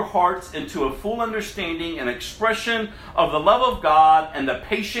lead your hearts into a full understanding and expression of the love of God and the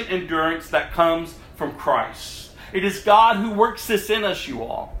patient endurance that comes from Christ. It is God who works this in us, you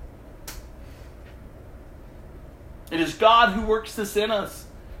all. It is God who works this in us.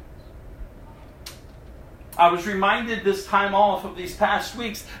 I was reminded this time off of these past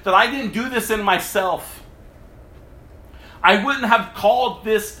weeks that I didn't do this in myself. I wouldn't have called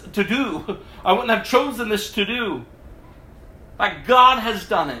this to do. I wouldn't have chosen this to do. Like God has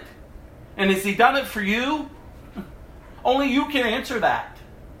done it. And has He done it for you? Only you can answer that.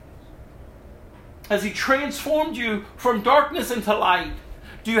 Has He transformed you from darkness into light?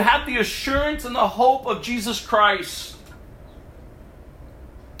 Do you have the assurance and the hope of Jesus Christ?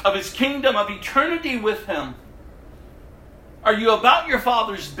 Of His kingdom, of eternity with Him? Are you about your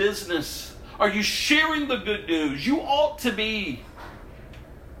Father's business? Are you sharing the good news? You ought to be.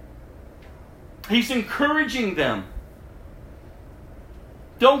 He's encouraging them.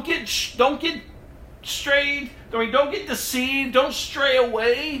 Don't get strayed. Don't get deceived. Don't stray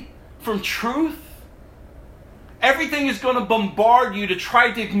away from truth. Everything is going to bombard you to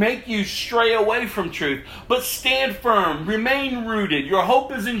try to make you stray away from truth. But stand firm. Remain rooted. Your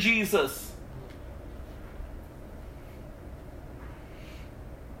hope is in Jesus.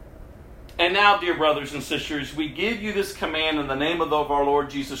 And now, dear brothers and sisters, we give you this command in the name of our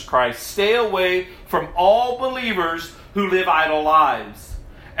Lord Jesus Christ. Stay away from all believers who live idle lives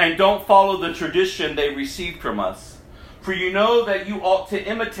and don't follow the tradition they received from us. For you know that you ought to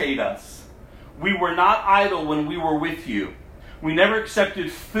imitate us. We were not idle when we were with you. We never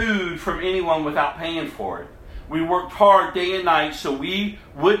accepted food from anyone without paying for it. We worked hard day and night so we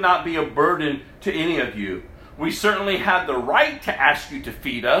would not be a burden to any of you. We certainly had the right to ask you to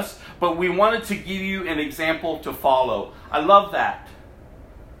feed us, but we wanted to give you an example to follow. I love that.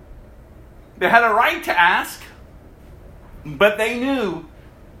 They had a right to ask, but they knew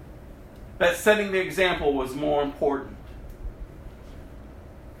that setting the example was more important,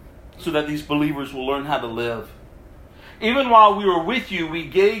 so that these believers will learn how to live. Even while we were with you, we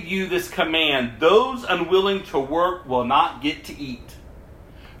gave you this command: those unwilling to work will not get to eat.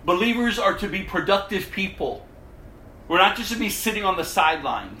 Believers are to be productive people. We're not just to be sitting on the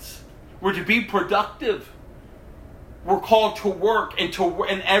sidelines. We're to be productive. We're called to work,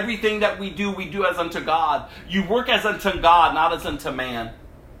 and everything that we do as unto God. You work as unto God, not as unto man.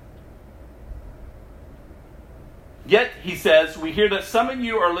 Yet, he says, we hear that some of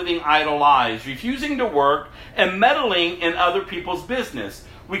you are living idle lives, refusing to work and meddling in other people's business.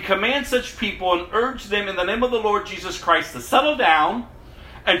 We command such people and urge them in the name of the Lord Jesus Christ to settle down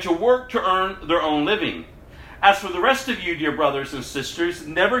and to work to earn their own living. As for the rest of you, dear brothers and sisters,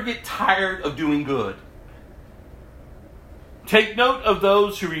 never get tired of doing good. Take note of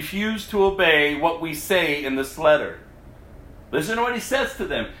those who refuse to obey what we say in this letter. Listen to what he says to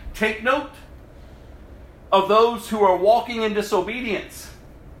them. Take note of those who are walking in disobedience.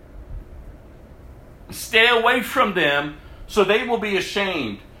 Stay away from them so they will be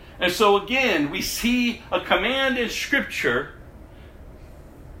ashamed. And so again, we see a command in Scripture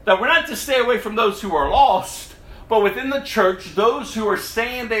that we're not to stay away from those who are lost, but within the church, those who are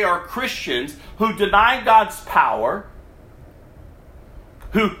saying they are Christians, who deny God's power,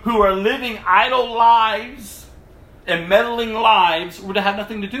 who are living idle lives and meddling lives, we're to have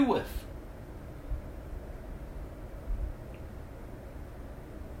nothing to do with.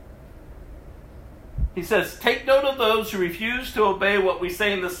 He says, take note of those who refuse to obey what we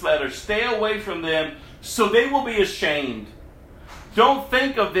say in this letter. Stay away from them so they will be ashamed. Don't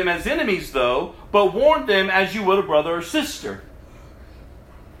think of them as enemies, though, but warn them as you would a brother or sister.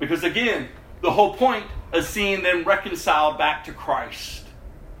 Because again, the whole point is seeing them reconciled back to Christ.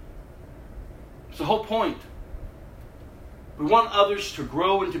 It's the whole point. We want others to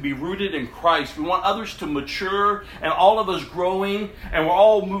grow and to be rooted in Christ. We want others to mature and all of us growing and we're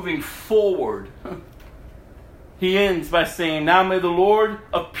all moving forward. He ends by saying, now may the Lord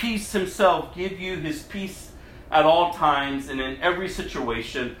of peace himself give you his peace at all times and in every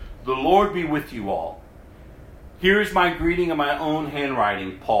situation. The Lord be with you all. Here is my greeting in my own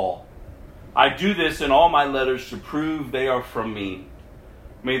handwriting, Paul. I do this in all my letters to prove they are from me.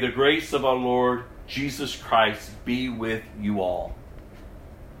 May the grace of our Lord Jesus Christ be with you all.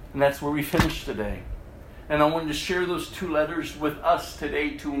 And that's where we finish today. And I wanted to share those 2 letters with us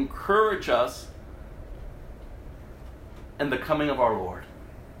today to encourage us in the coming of our Lord.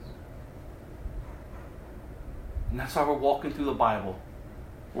 And that's why we're walking through the Bible.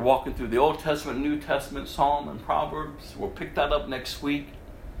 We're walking through the Old Testament, New Testament, Psalm, and Proverbs. We'll pick that up next week.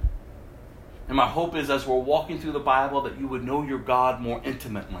 And my hope is as we're walking through the Bible that you would know your God more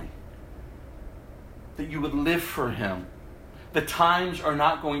intimately. That you would live for Him. The times are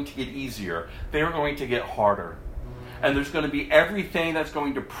not going to get easier. They're going to get harder. And there's going to be everything that's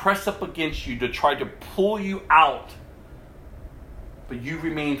going to press up against you to try to pull you out. But you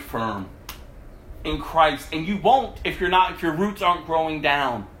remain firm in Christ. And you won't if your roots aren't growing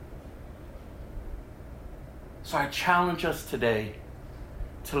down. So I challenge us today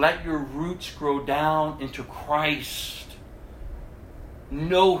to let your roots grow down into Christ.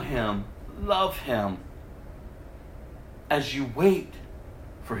 Know Him. Love Him. As you wait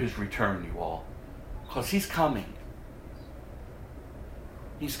for His return, you all. Because He's coming.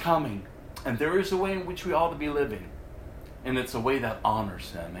 He's coming. And there is a way in which we ought to be living. And it's a way that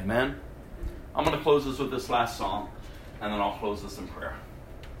honors Him. Amen? I'm going to close this with this last song. And then I'll close this in prayer.